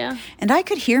terrifying. Yeah. And I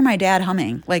could hear my dad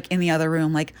humming like in the other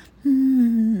room, like,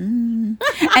 and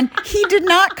he did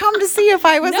not come to see if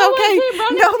I was No okay. one came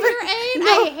running to your aid.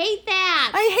 no. I hate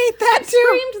that. I hate that I've too.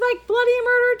 screamed like bloody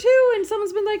murder too, and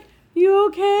someone's been like, "You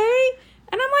okay?"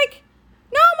 And I'm like,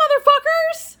 "No,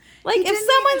 motherfuckers! Like, if didn't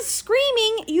someone's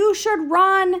screaming, you should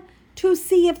run to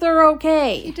see if they're He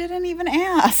okay. didn't even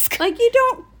ask. Like, you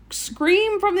don't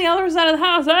scream from the other side of the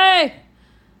house. Hey,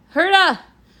 heard a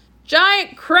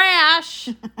giant crash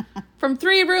from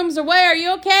 3 rooms away. Are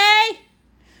you okay?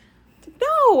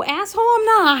 No, asshole, I'm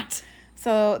not.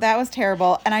 So that was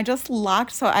terrible. And I just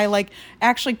locked. So I like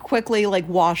actually quickly like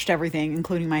washed everything,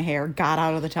 including my hair, got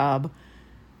out of the tub,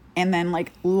 and then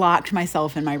like locked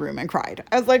myself in my room and cried.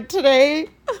 I was like, today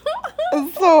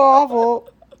is so awful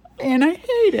and I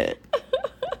hate it.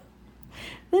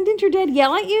 Then didn't your dad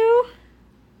yell at you?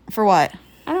 For what?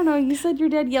 I don't know. You said your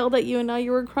dad yelled at you and now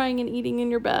you were crying and eating in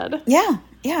your bed.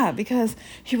 Yeah, because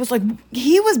he was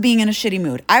being in a shitty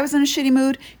mood. I was in a shitty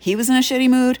mood. He was in a shitty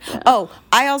mood. Yeah. Oh,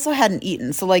 I also hadn't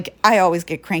eaten. So, like, I always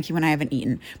get cranky when I haven't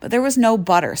eaten. But there was no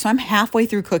butter. So I'm halfway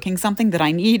through cooking something that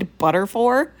I need butter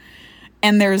for.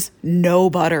 And there's no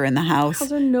butter in the house. How's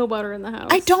there no butter in the house?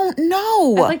 I don't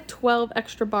know. I have like 12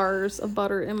 extra bars of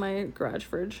butter in my garage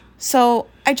fridge. So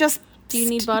I just... Do you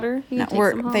need butter? You No, can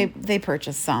take some home? they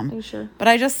purchased some. Are you sure? But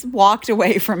I just walked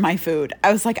away from my food.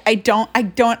 I was like, I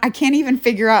can't even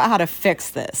figure out how to fix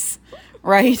this.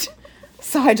 Right?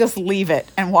 So I just leave it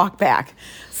and walk back.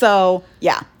 So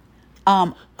yeah.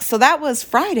 So that was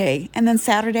Friday. And then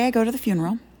Saturday I go to the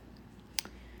funeral.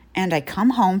 And I come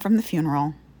home from the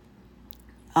funeral.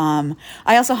 I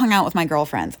also hung out with my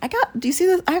girlfriends. Do you see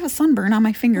this? I have a sunburn on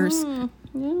my fingers.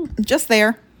 Yeah. Just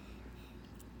there.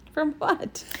 From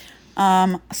what?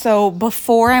 So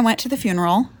before I went to the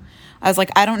funeral, I was like,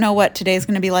 I don't know what today's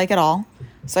going to be like at all.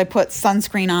 So I put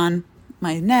sunscreen on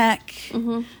my neck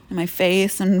and my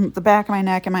face and the back of my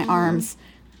neck and my arms,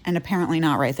 and apparently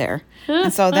not right there.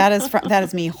 And so that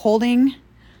is me holding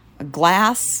a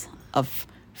glass of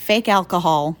fake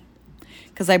alcohol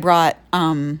because I brought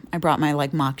my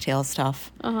like mocktail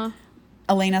stuff.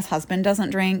 Elena's husband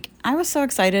doesn't drink. I was so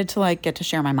excited to like get to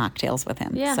share my mocktails with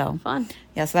him. Yeah, so fun.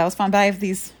 Yeah, so that was fun. But I have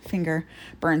these finger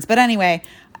burns. But anyway,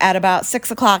 at about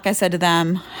 6:00, I said to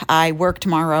them, I work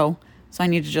tomorrow, so I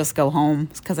need to just go home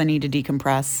because I need to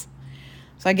decompress.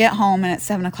 So I get home and it's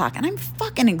 7:00 and I'm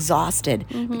fucking exhausted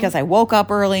because I woke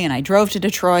up early and I drove to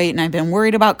Detroit and I've been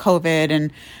worried about COVID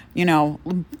and, you know,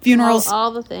 funerals.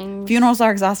 All the things. Funerals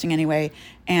are exhausting anyway.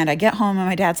 And I get home and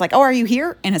my dad's like, oh, are you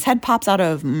here? And his head pops out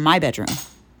of my bedroom.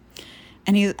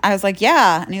 And I was like,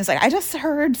 yeah. And he was like, I just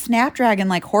heard Snapdragon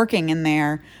like horking in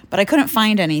there, but I couldn't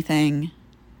find anything. And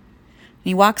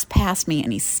he walks past me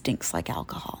and he stinks like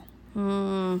alcohol.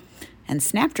 And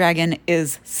Snapdragon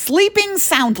is sleeping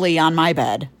soundly on my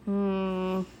bed.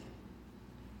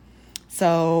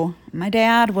 So my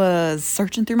dad was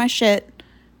searching through my shit,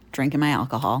 drinking my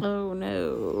alcohol. Oh,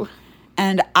 no.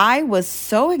 And I was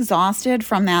so exhausted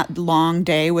from that long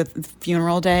day with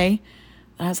funeral day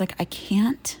that I was like, I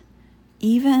can't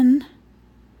even.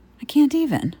 Need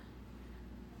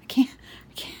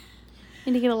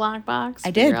to get a lockbox I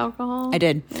for did. your alcohol? I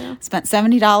did. Yeah. Spent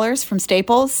 $70 from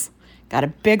Staples. Got a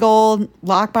big old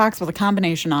lockbox with a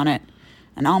combination on it.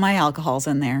 And all my alcohol's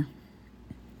in there.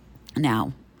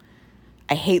 Now,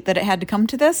 I hate that it had to come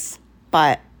to this,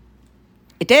 but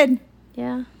it did.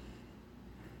 Yeah.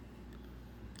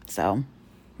 So.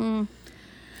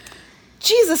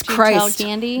 Jesus Did you Christ. tell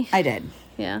Candy? I did.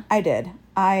 Yeah. I did.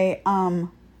 I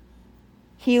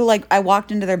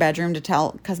walked into their bedroom to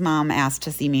tell, because Mom asked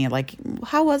to see me, like,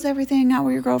 how was everything? How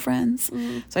were your girlfriends?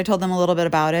 So I told them a little bit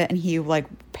about it, and he, like,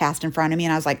 passed in front of me,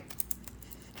 and I was like,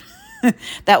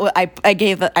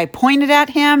 I pointed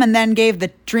at him and then gave the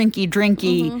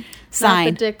drinky sign.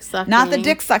 Not the dick sucking. Not the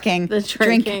dick sucking. The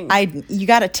drinking. You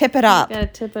got to tip it up. You gotta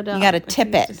tip it up. You got to If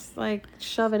tip you it. Just like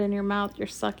shove it in your mouth. You're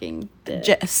sucking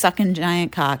dick. Sucking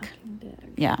giant cock. Dick.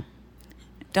 Yeah.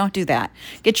 Don't do that.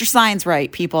 Get your signs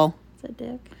right, people. Is it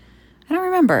dick? I don't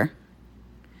remember.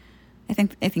 I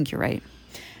think you're right.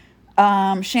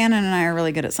 Shannon and I are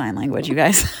really good at sign language, you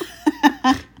guys.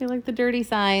 You like the dirty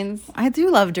signs. I do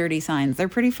love dirty signs. They're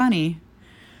pretty funny.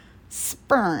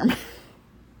 Sperm.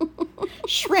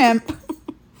 Shrimp.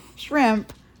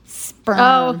 Sperm.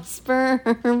 Oh,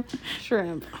 sperm.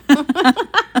 Shrimp.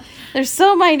 There's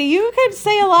so many. You could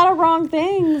say a lot of wrong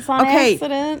things on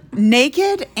accident.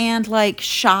 Naked and like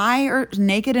shy or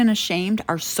naked and ashamed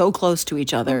are so close to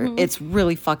each other. It's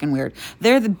really fucking weird.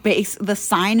 They're the base. The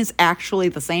sign is actually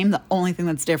the same. The only thing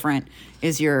that's different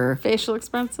is your Facial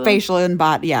expression. facial and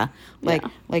body. Yeah. Yeah.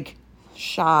 Like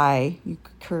shy, you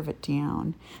curve it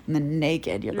down. And then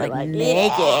naked, you're like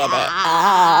naked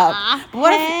up.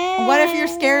 What if you're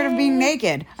scared of being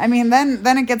naked? I mean, then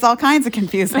it gets all kinds of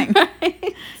confusing.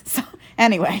 So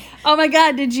anyway. Oh my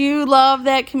God, did you love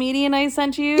that comedian I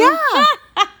sent you? Yeah.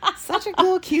 Such a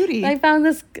cool cutie. I found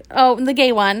this, the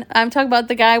gay one. I'm talking about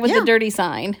the guy with the dirty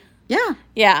sign. Yeah.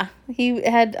 Yeah. He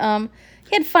had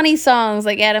funny songs,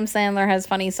 like Adam Sandler has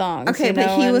funny songs. Okay, you but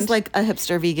know, he was and- like a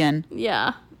hipster vegan.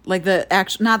 Yeah. Like the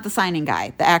actual, not the signing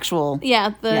guy, the actual.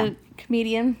 Yeah, the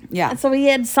comedian. Yeah. And so he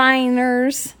had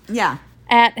signers Yeah.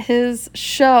 at his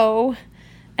show,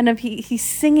 and if he's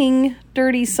singing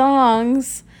dirty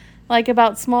songs, like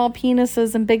about small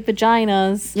penises and big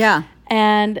vaginas. Yeah.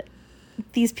 And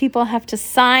these people have to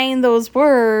sign those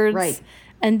words. Right.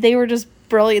 And they were just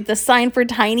brilliant. The sign for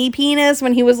tiny penis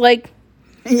when he was like,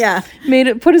 Yeah.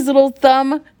 put his little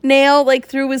thumb nail like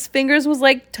through his fingers was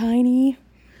like tiny,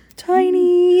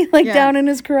 like Yeah. down in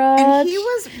his crotch. And he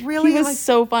was really he was like,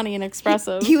 so funny and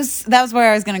expressive. that was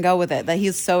where I was going to go with it, that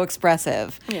he's so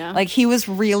expressive. Yeah. Like he was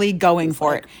really going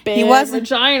for it. Big He wasn't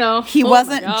vagina. he Oh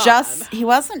wasn't my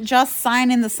God. just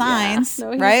signing the signs,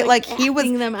 No, he was, right? like, he was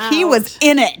acting them he was out.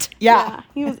 in it. Yeah.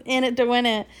 He was in it to win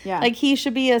it. Yeah. Like he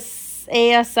should be a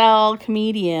ASL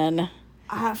comedian,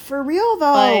 For real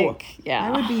though. Like, yeah.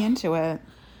 I would be into it.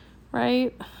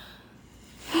 right?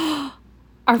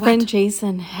 Our friend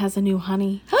Jason has a new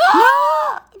honey. No!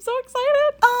 I'm so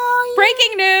excited. Oh,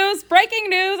 Breaking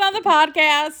news on the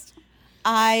podcast.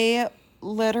 I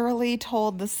literally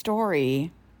told the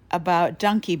story about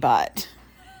Donkey Butt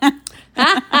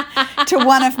to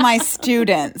one of my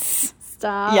students.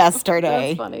 Stop. Yesterday.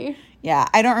 That's funny. Yeah,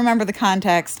 I don't remember the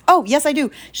context. Oh, yes, I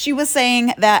do. She was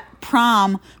saying that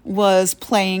prom was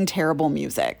playing terrible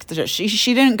music.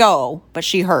 She didn't go, but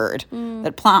she heard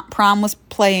that prom was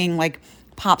playing like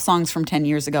pop songs from 10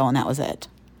 years ago, and that was it.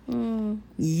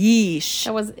 Yeesh.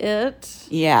 That was it.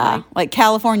 Yeah, like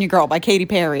California Girl by Katy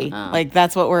Perry. Like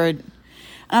that's what we're.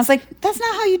 And I was like, that's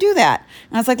not how you do that.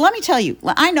 And I was like, let me tell you,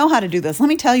 I know how to do this. Let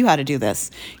me tell you how to do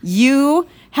this. You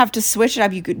have to switch it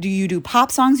up. You do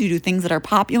pop songs, you do things that are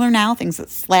popular now, things that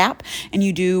slap, and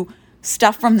you do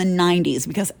stuff from the 90s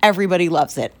because everybody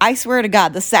loves it. I swear to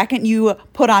God, the second you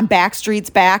put on Backstreet's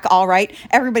Back, All Right,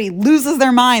 everybody loses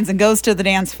their minds and goes to the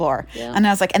dance floor. Yeah. And I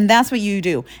was like, and that's what you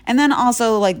do. And then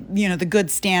also like, the good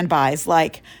standbys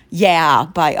like Yeah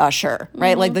by Usher,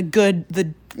 right? Like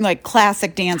the like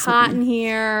classic dance. Hot in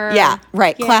here. Yeah,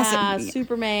 right. Yeah, Classic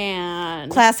Superman.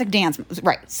 classic dance.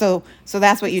 Right. So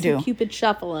that's what you do. Cupid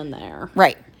Shuffle in there.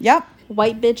 Right. Yep.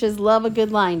 White bitches love a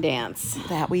good line dance.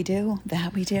 That we do.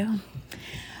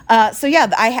 So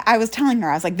yeah, I was telling her,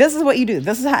 I was like, this is what you do.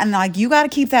 This is how, and like, you got to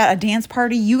keep that a dance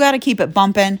party. You got to keep it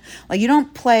bumping. Like you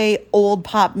don't play old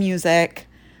pop music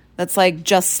that's like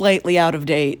just slightly out of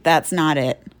date. That's not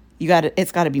it.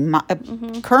 It's got to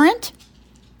be current.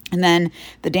 And then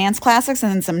the dance classics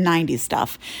and then some 90s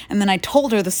stuff. And then I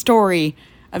told her the story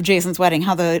of Jason's wedding,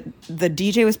 how the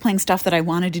DJ was playing stuff that I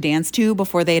wanted to dance to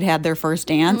before they'd had their first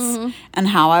dance, and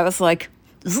how I was like,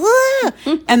 "Ugh."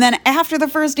 And then after the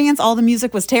first dance, all the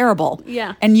music was terrible.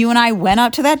 Yeah. And you and I went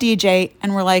up to that DJ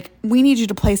and were like, we need you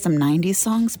to play some 90s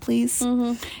songs, please.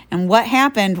 And what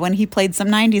happened when he played some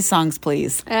 90s songs,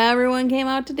 please? Everyone came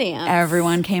out to dance.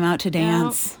 Everyone came out to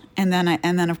dance. And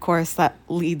then of course that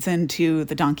leads into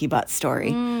the donkey butt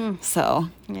story. So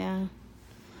Yeah.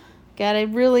 Gotta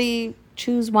really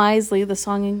choose wisely the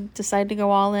song you decide to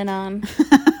go all in on.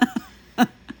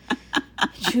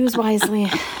 Choose wisely,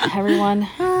 everyone.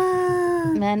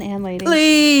 Men and ladies.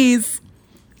 please,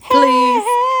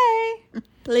 Hey,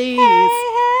 please.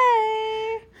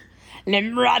 hey. Let me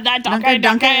ride that donkey,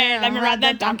 donkey. Let me ride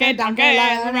that donkey, donkey.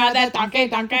 Let me ride that donkey,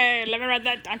 donkey. Let me ride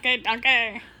that donkey,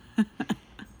 donkey.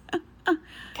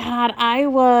 God, I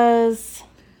was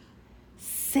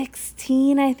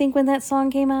 16, I think, when that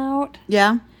song came out.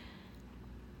 Yeah.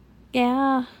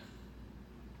 Yeah.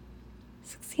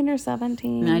 16 or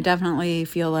 17. And I definitely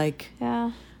feel like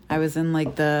Yeah. I was in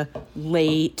like the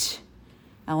late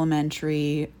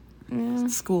elementary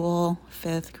school,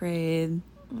 5th grade,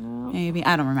 maybe.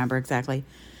 I don't remember exactly.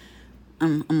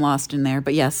 I'm lost in there,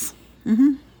 but yes.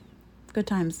 Good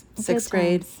times. 6th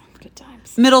grade. Good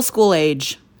times. Middle school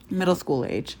age.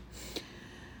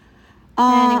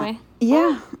 Anyway.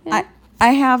 Yeah. I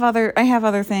have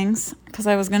other things because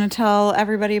I was going to tell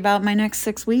everybody about my next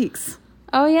 6 weeks.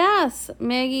 Oh, yes.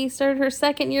 Maggie started her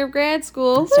second year of grad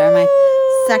school. Started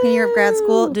my second year of grad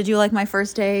school. Did you like my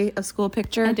first day of school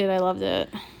picture? I did. I loved it.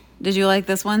 Did you like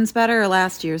this one's better or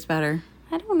last year's better?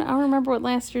 I don't know. I don't remember what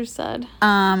last year said.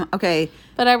 Okay.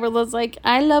 But I was like,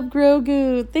 I love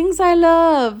Grogu. Things I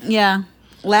love. Yeah.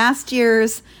 Last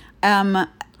year's,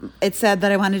 it said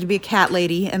that I wanted to be a cat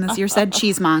lady, and this year said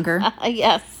cheesemonger.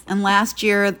 Yes. And last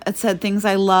year it said things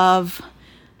I love.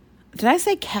 Did I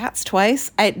say cats twice?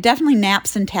 Definitely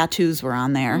naps and tattoos were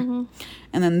on there. And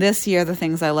then this year the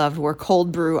things I loved were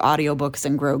cold brew audiobooks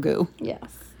and Grogu. Yes.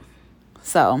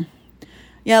 So,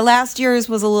 yeah, last year's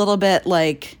was a little bit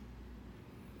like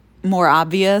more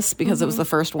obvious because it was the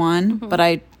first one, but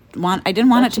I didn't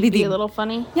want it to be a little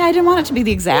funny. Yeah, I didn't want it to be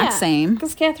the exact same.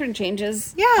 Because Catherine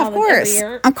changes. Yeah, of every course.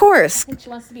 year. Of course. I think she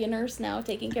wants to be a nurse now,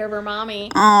 taking care of her mommy.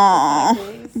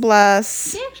 Oh,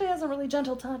 bless. She actually has a really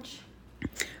gentle touch.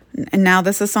 And now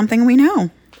this is something we know.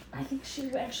 I think she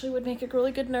actually would make a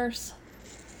really good nurse.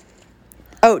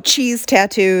 Oh, cheese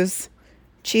tattoos.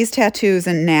 cheese tattoos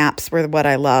and naps were what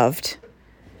I loved.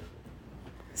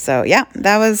 So yeah,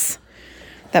 that was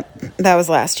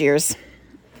last year's.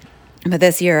 But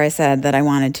this year I said that I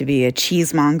wanted to be a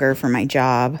cheesemonger for my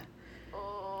job.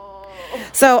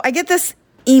 So I get this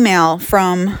email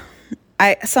from,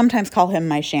 I sometimes call him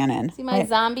my Shannon. See my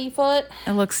zombie foot?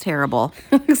 It looks terrible.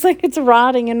 It looks like it's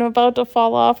rotting and about to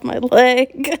fall off my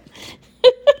leg.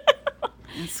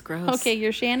 It's gross. Okay,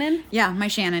 you're Shannon? Yeah, my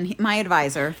Shannon, my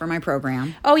advisor for my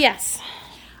program. Oh, yes.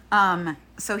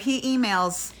 So he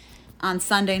emails on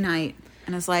Sunday night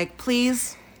and is like,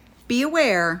 please be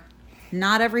aware,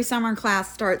 not every summer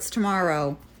class starts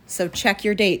tomorrow, so check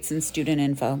your dates in student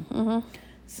info. Mm-hmm.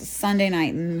 It's Sunday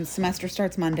night and the semester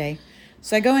starts Monday.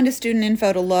 So I go into student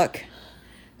info to look.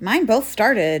 Mine both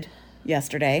started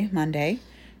yesterday, Monday,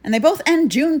 and they both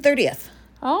end June 30th.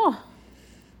 Oh.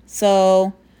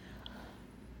 So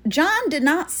John did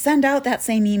not send out that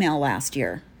same email last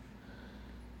year.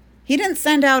 He didn't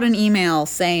send out an email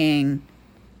saying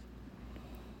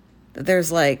that there's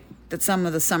that some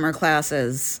of the summer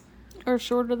classes Or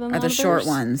shorter than are the short others.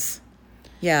 ones.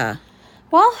 Yeah.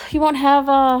 Well, you won't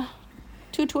have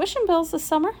 2 tuition bills this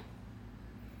summer.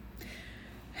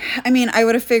 I mean, I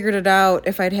would have figured it out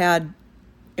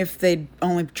if they'd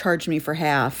only charged me for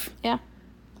half. Yeah.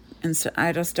 And so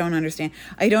I just don't understand.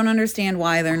 I don't understand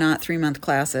why they're not 3-month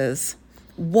classes.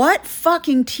 What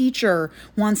fucking teacher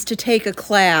wants to take a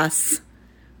class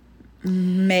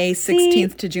May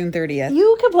 16th to June 30th?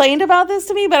 You complained about this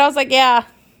to me, but I was like, yeah.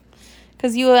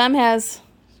 Because U of M has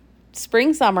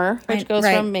spring, summer, which goes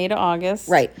right. from May to August.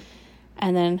 Right.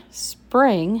 And then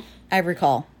spring, I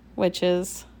recall. which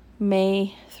is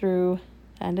May through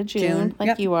end of June, like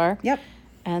Yep. you are. Yep.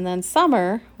 And then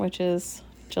summer, which is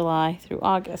July through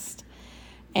August.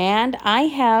 And I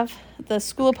have the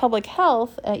School of Public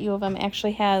Health at U of M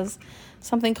actually has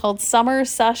something called Summer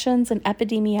Sessions in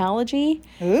Epidemiology.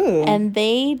 Ooh. And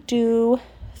they do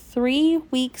 3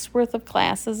 weeks worth of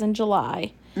classes in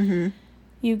July. Mm-hmm.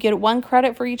 You get 1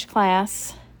 credit for each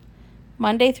class.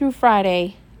 Monday through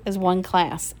Friday is 1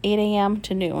 class, 8 a.m.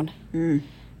 to noon. Mm.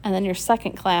 And then your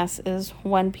second class is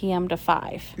 1 p.m. to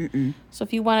 5. So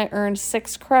if you want to earn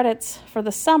 6 credits for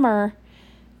the summer,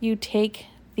 you take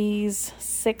these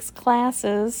 6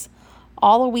 classes,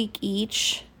 all a week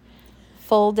each,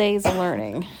 full days of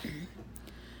learning.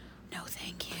 No,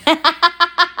 thank you.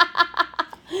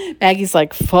 Maggie's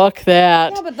like, fuck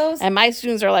that. Yeah, but those... And my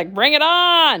students are like, bring it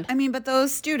on. I mean, but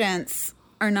those students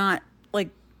are not,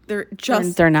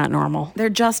 they're not normal. They're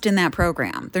just in that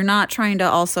program. They're not trying to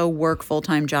also work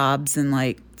full-time jobs and,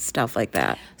 stuff like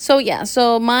that.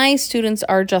 So my students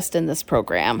are just in this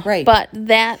program. Right. But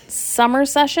that summer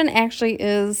session actually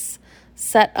is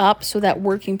set up so that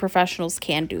working professionals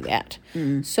can do that.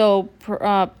 So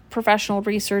professional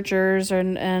researchers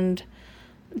and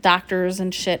doctors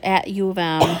and shit at U of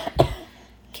M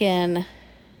can,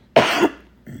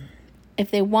 if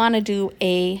they want to do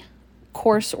a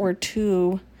course or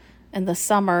 2 in the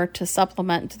summer to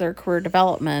supplement their career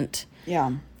development,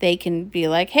 Yeah. they can be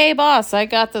like, hey, boss, I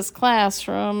got this class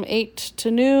from 8 to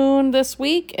noon this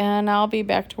week, and I'll be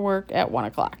back to work at 1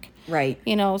 o'clock. Right.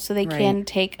 So they can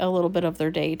take a little bit of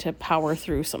their day to power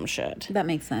through some shit. That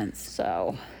makes sense.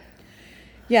 So,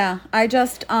 Yeah, I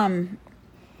just, my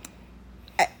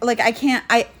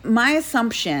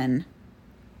assumption,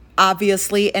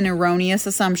 obviously an erroneous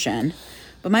assumption,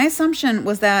 but my assumption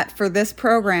was that for this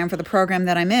program, for the program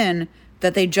that I'm in,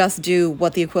 that they just do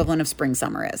what the equivalent of spring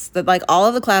summer is. That all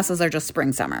of the classes are just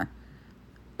spring summer.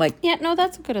 yeah, no,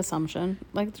 that's a good assumption.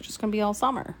 They're just going to be all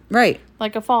summer. Right.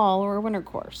 Like a fall or a winter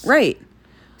course. Right.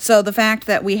 So the fact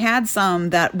that we had some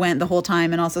that went the whole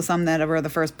time and also some that were the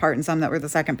first part and some that were the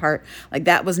second part,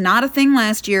 that was not a thing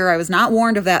last year. I was not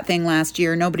warned of that thing last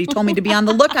year. Nobody told me to be on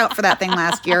the lookout for that thing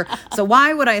last year. So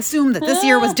why would I assume that this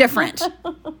year was different?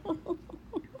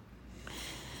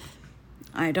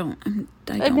 I don't.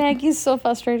 Maggie's so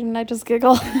frustrated and I just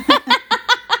giggle.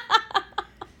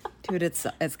 Dude, it's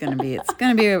gonna be a tight.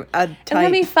 It's gonna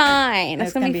be fine.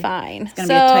 It's gonna be fine. It's gonna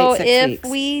be a tight 6 if weeks.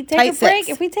 we take Tight a break, 6.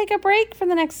 if we take a break for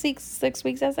the next 6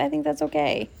 weeks, I think that's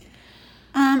okay.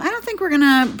 I don't think we're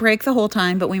gonna break the whole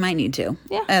time, but we might need to.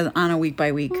 Yeah. On a week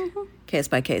by week, case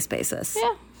by case basis.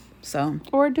 Yeah. So.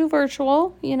 Or do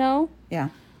virtual, Yeah.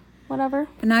 whatever.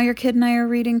 But now your kid and I are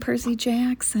reading Percy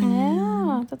Jackson.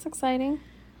 Yeah, that's exciting.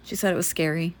 She said it was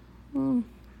scary.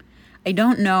 I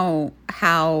don't know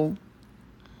how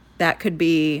that could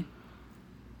be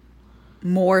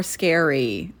more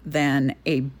scary than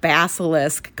a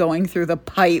basilisk going through the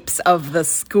pipes of the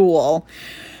school,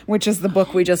 which is the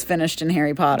book we just finished in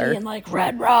Harry Potter. Being like,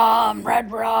 red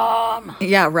rum.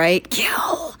 Yeah, right?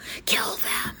 Kill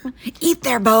them. Eat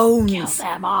their bones. Kill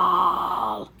them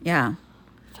all. Yeah.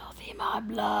 Filthy my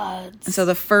bloods. And so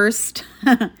the first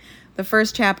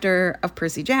chapter of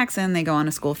Percy Jackson, they go on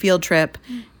a school field trip,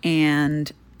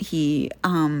 and he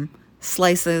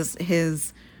slices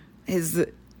his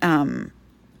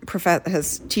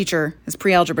teacher, his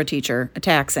pre-algebra teacher,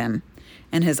 attacks him,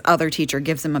 and his other teacher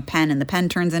gives him a pen, and the pen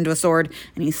turns into a sword,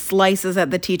 and he slices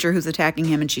at the teacher who's attacking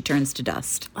him, and she turns to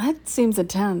dust. That seems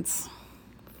intense.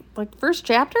 Like, first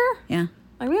chapter? Yeah.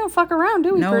 Like, we don't fuck around,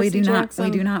 do we? No, Percy we do Jackson?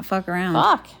 not. We do not fuck around.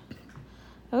 Fuck.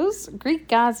 Those Greek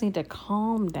gods need to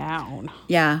calm down.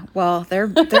 Yeah. Well, they're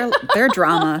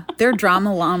drama. They're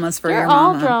drama llamas for your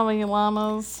mama. They're all drama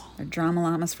llamas. They're drama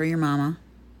llamas for your mama.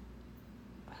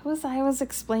 I was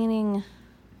explaining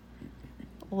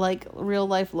like real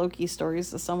life Loki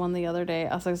stories to someone the other day.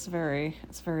 I was like,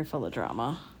 it's very full of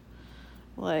drama.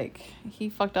 Like, he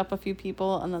fucked up a few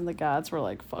people, and then the gods were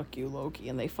like, fuck you, Loki,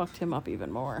 and they fucked him up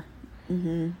even more.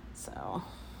 Mm-hmm. So,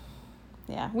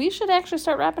 yeah, we should actually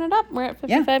start wrapping it up. We're at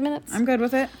 55 minutes. I'm good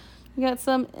with it. We got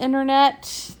some internet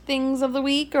things of the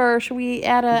week, or should we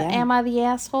add Am I the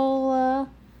Asshole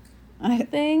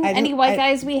thing? Any white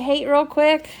guys we hate real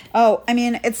quick? Oh, I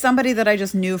mean, it's somebody that I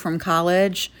just knew from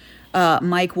college.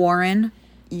 Mike Warren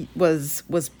was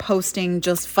posting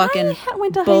just fucking... I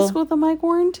went to high school with a Mike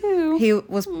Warren, too. He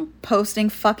was posting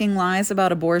fucking lies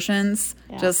about abortions,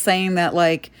 just saying that,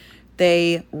 like,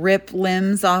 they rip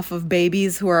limbs off of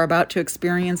babies who are about to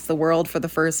experience the world for the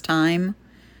first time.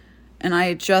 And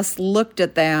I just looked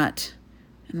at that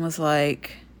and was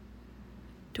like,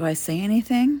 do I say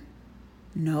anything?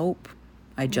 Nope.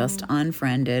 I just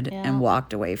unfriended and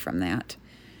walked away from that.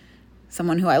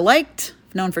 Someone who I liked,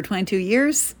 known for 22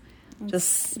 years,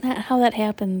 just... Isn't that how that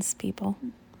happens, people?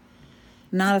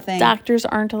 Not a thing. Doctors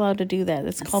aren't allowed to do that.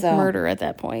 It's called murder at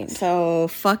that point. So,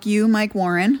 fuck you, Mike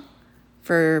Warren,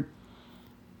 for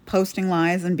posting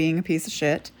lies and being a piece of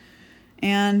shit.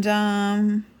 And,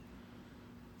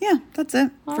 yeah, that's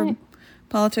it for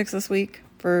politics this week.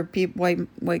 For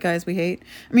white guys we hate.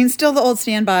 I mean, still the old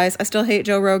standbys. I still hate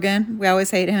Joe Rogan. We always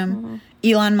hate him.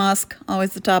 Elon Musk,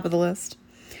 always the top of the list.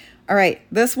 All right,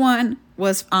 this one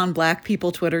was on Black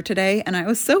People Twitter today, and I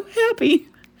was so happy.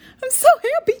 I'm so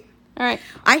happy. All right.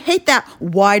 I hate that.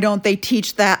 Why don't they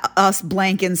teach that us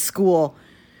blank in school?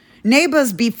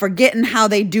 Neighbors be forgetting how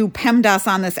they do PEMDAS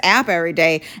on this app every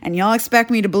day, and y'all expect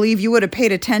me to believe you would have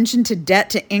paid attention to debt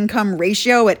to income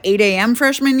ratio at 8 a.m.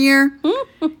 freshman year?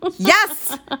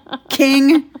 Yes,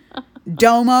 King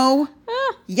Domo.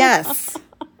 Yes.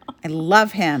 I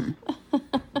love him.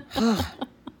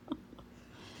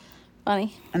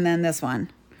 Funny. And then this one.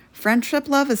 Friendship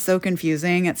love is so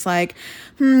confusing. It's like,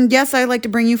 yes, I'd like to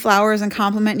bring you flowers and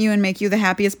compliment you and make you the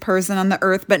happiest person on the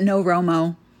earth, but no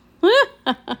Romo.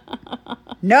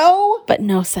 No. But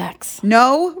no sex.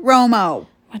 No Romo.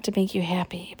 Want to make you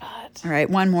happy, but... All right,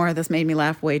 one more. This made me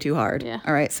laugh way too hard. Yeah.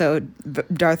 All right, so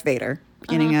Darth Vader,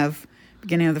 beginning of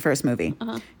the first movie.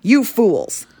 You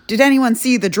fools. Did anyone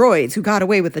see the droids who got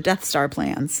away with the Death Star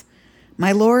plans?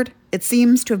 My lord, it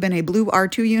seems to have been a blue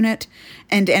R2 unit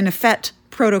and an Effet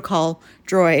protocol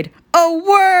droid. Oh,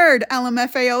 word,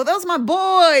 LMFAO. Those my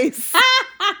boys.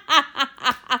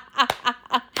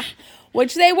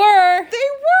 Which they were. They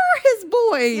were his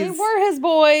boys. They were his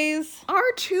boys.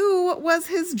 R2 was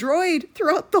his droid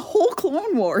throughout the whole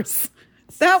Clone Wars.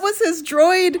 That was his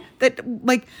droid that,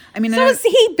 like, I mean... So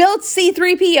he built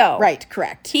C-3PO. Right,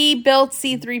 correct. He built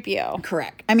C-3PO.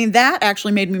 Correct. I mean, that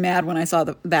actually made me mad when I saw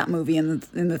that movie in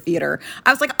the theater.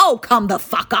 I was like, oh, come the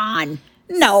fuck on.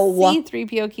 No.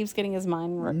 C-3PO keeps getting his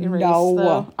mind erased,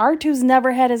 though. R2's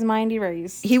never had his mind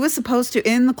erased. He was supposed to,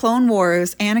 in the Clone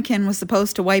Wars, Anakin was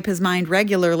supposed to wipe his mind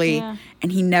regularly,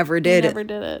 and he never did it. He never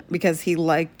did it. Because he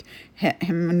liked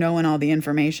him knowing all the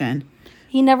information.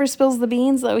 He never spills the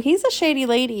beans, though. He's a shady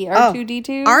lady,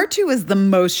 R2-D2. R2 is the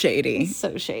most shady. He's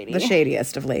so shady. The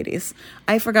shadiest of ladies.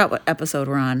 I forgot what episode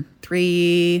we're on.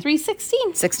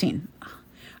 316. 16.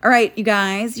 All right, you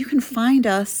guys, you can find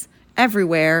us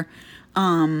everywhere.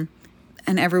 And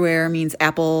everywhere means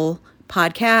Apple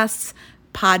Podcasts,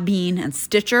 Podbean, and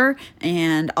Stitcher,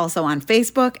 and also on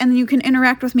Facebook. And then you can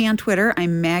interact with me on Twitter.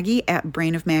 I'm Maggie at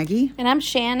Brain of Maggie. And I'm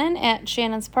Shannon at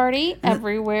Shannon's Party.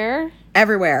 Everywhere.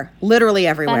 Everywhere. Literally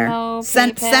everywhere. Venmo,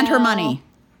 Send her PayPal, money.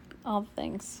 All the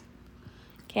things.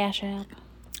 Cash App.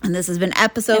 And this has been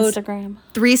episode Instagram.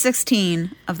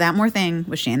 316 of That More Thing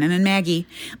with Shannon and Maggie.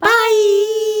 Bye.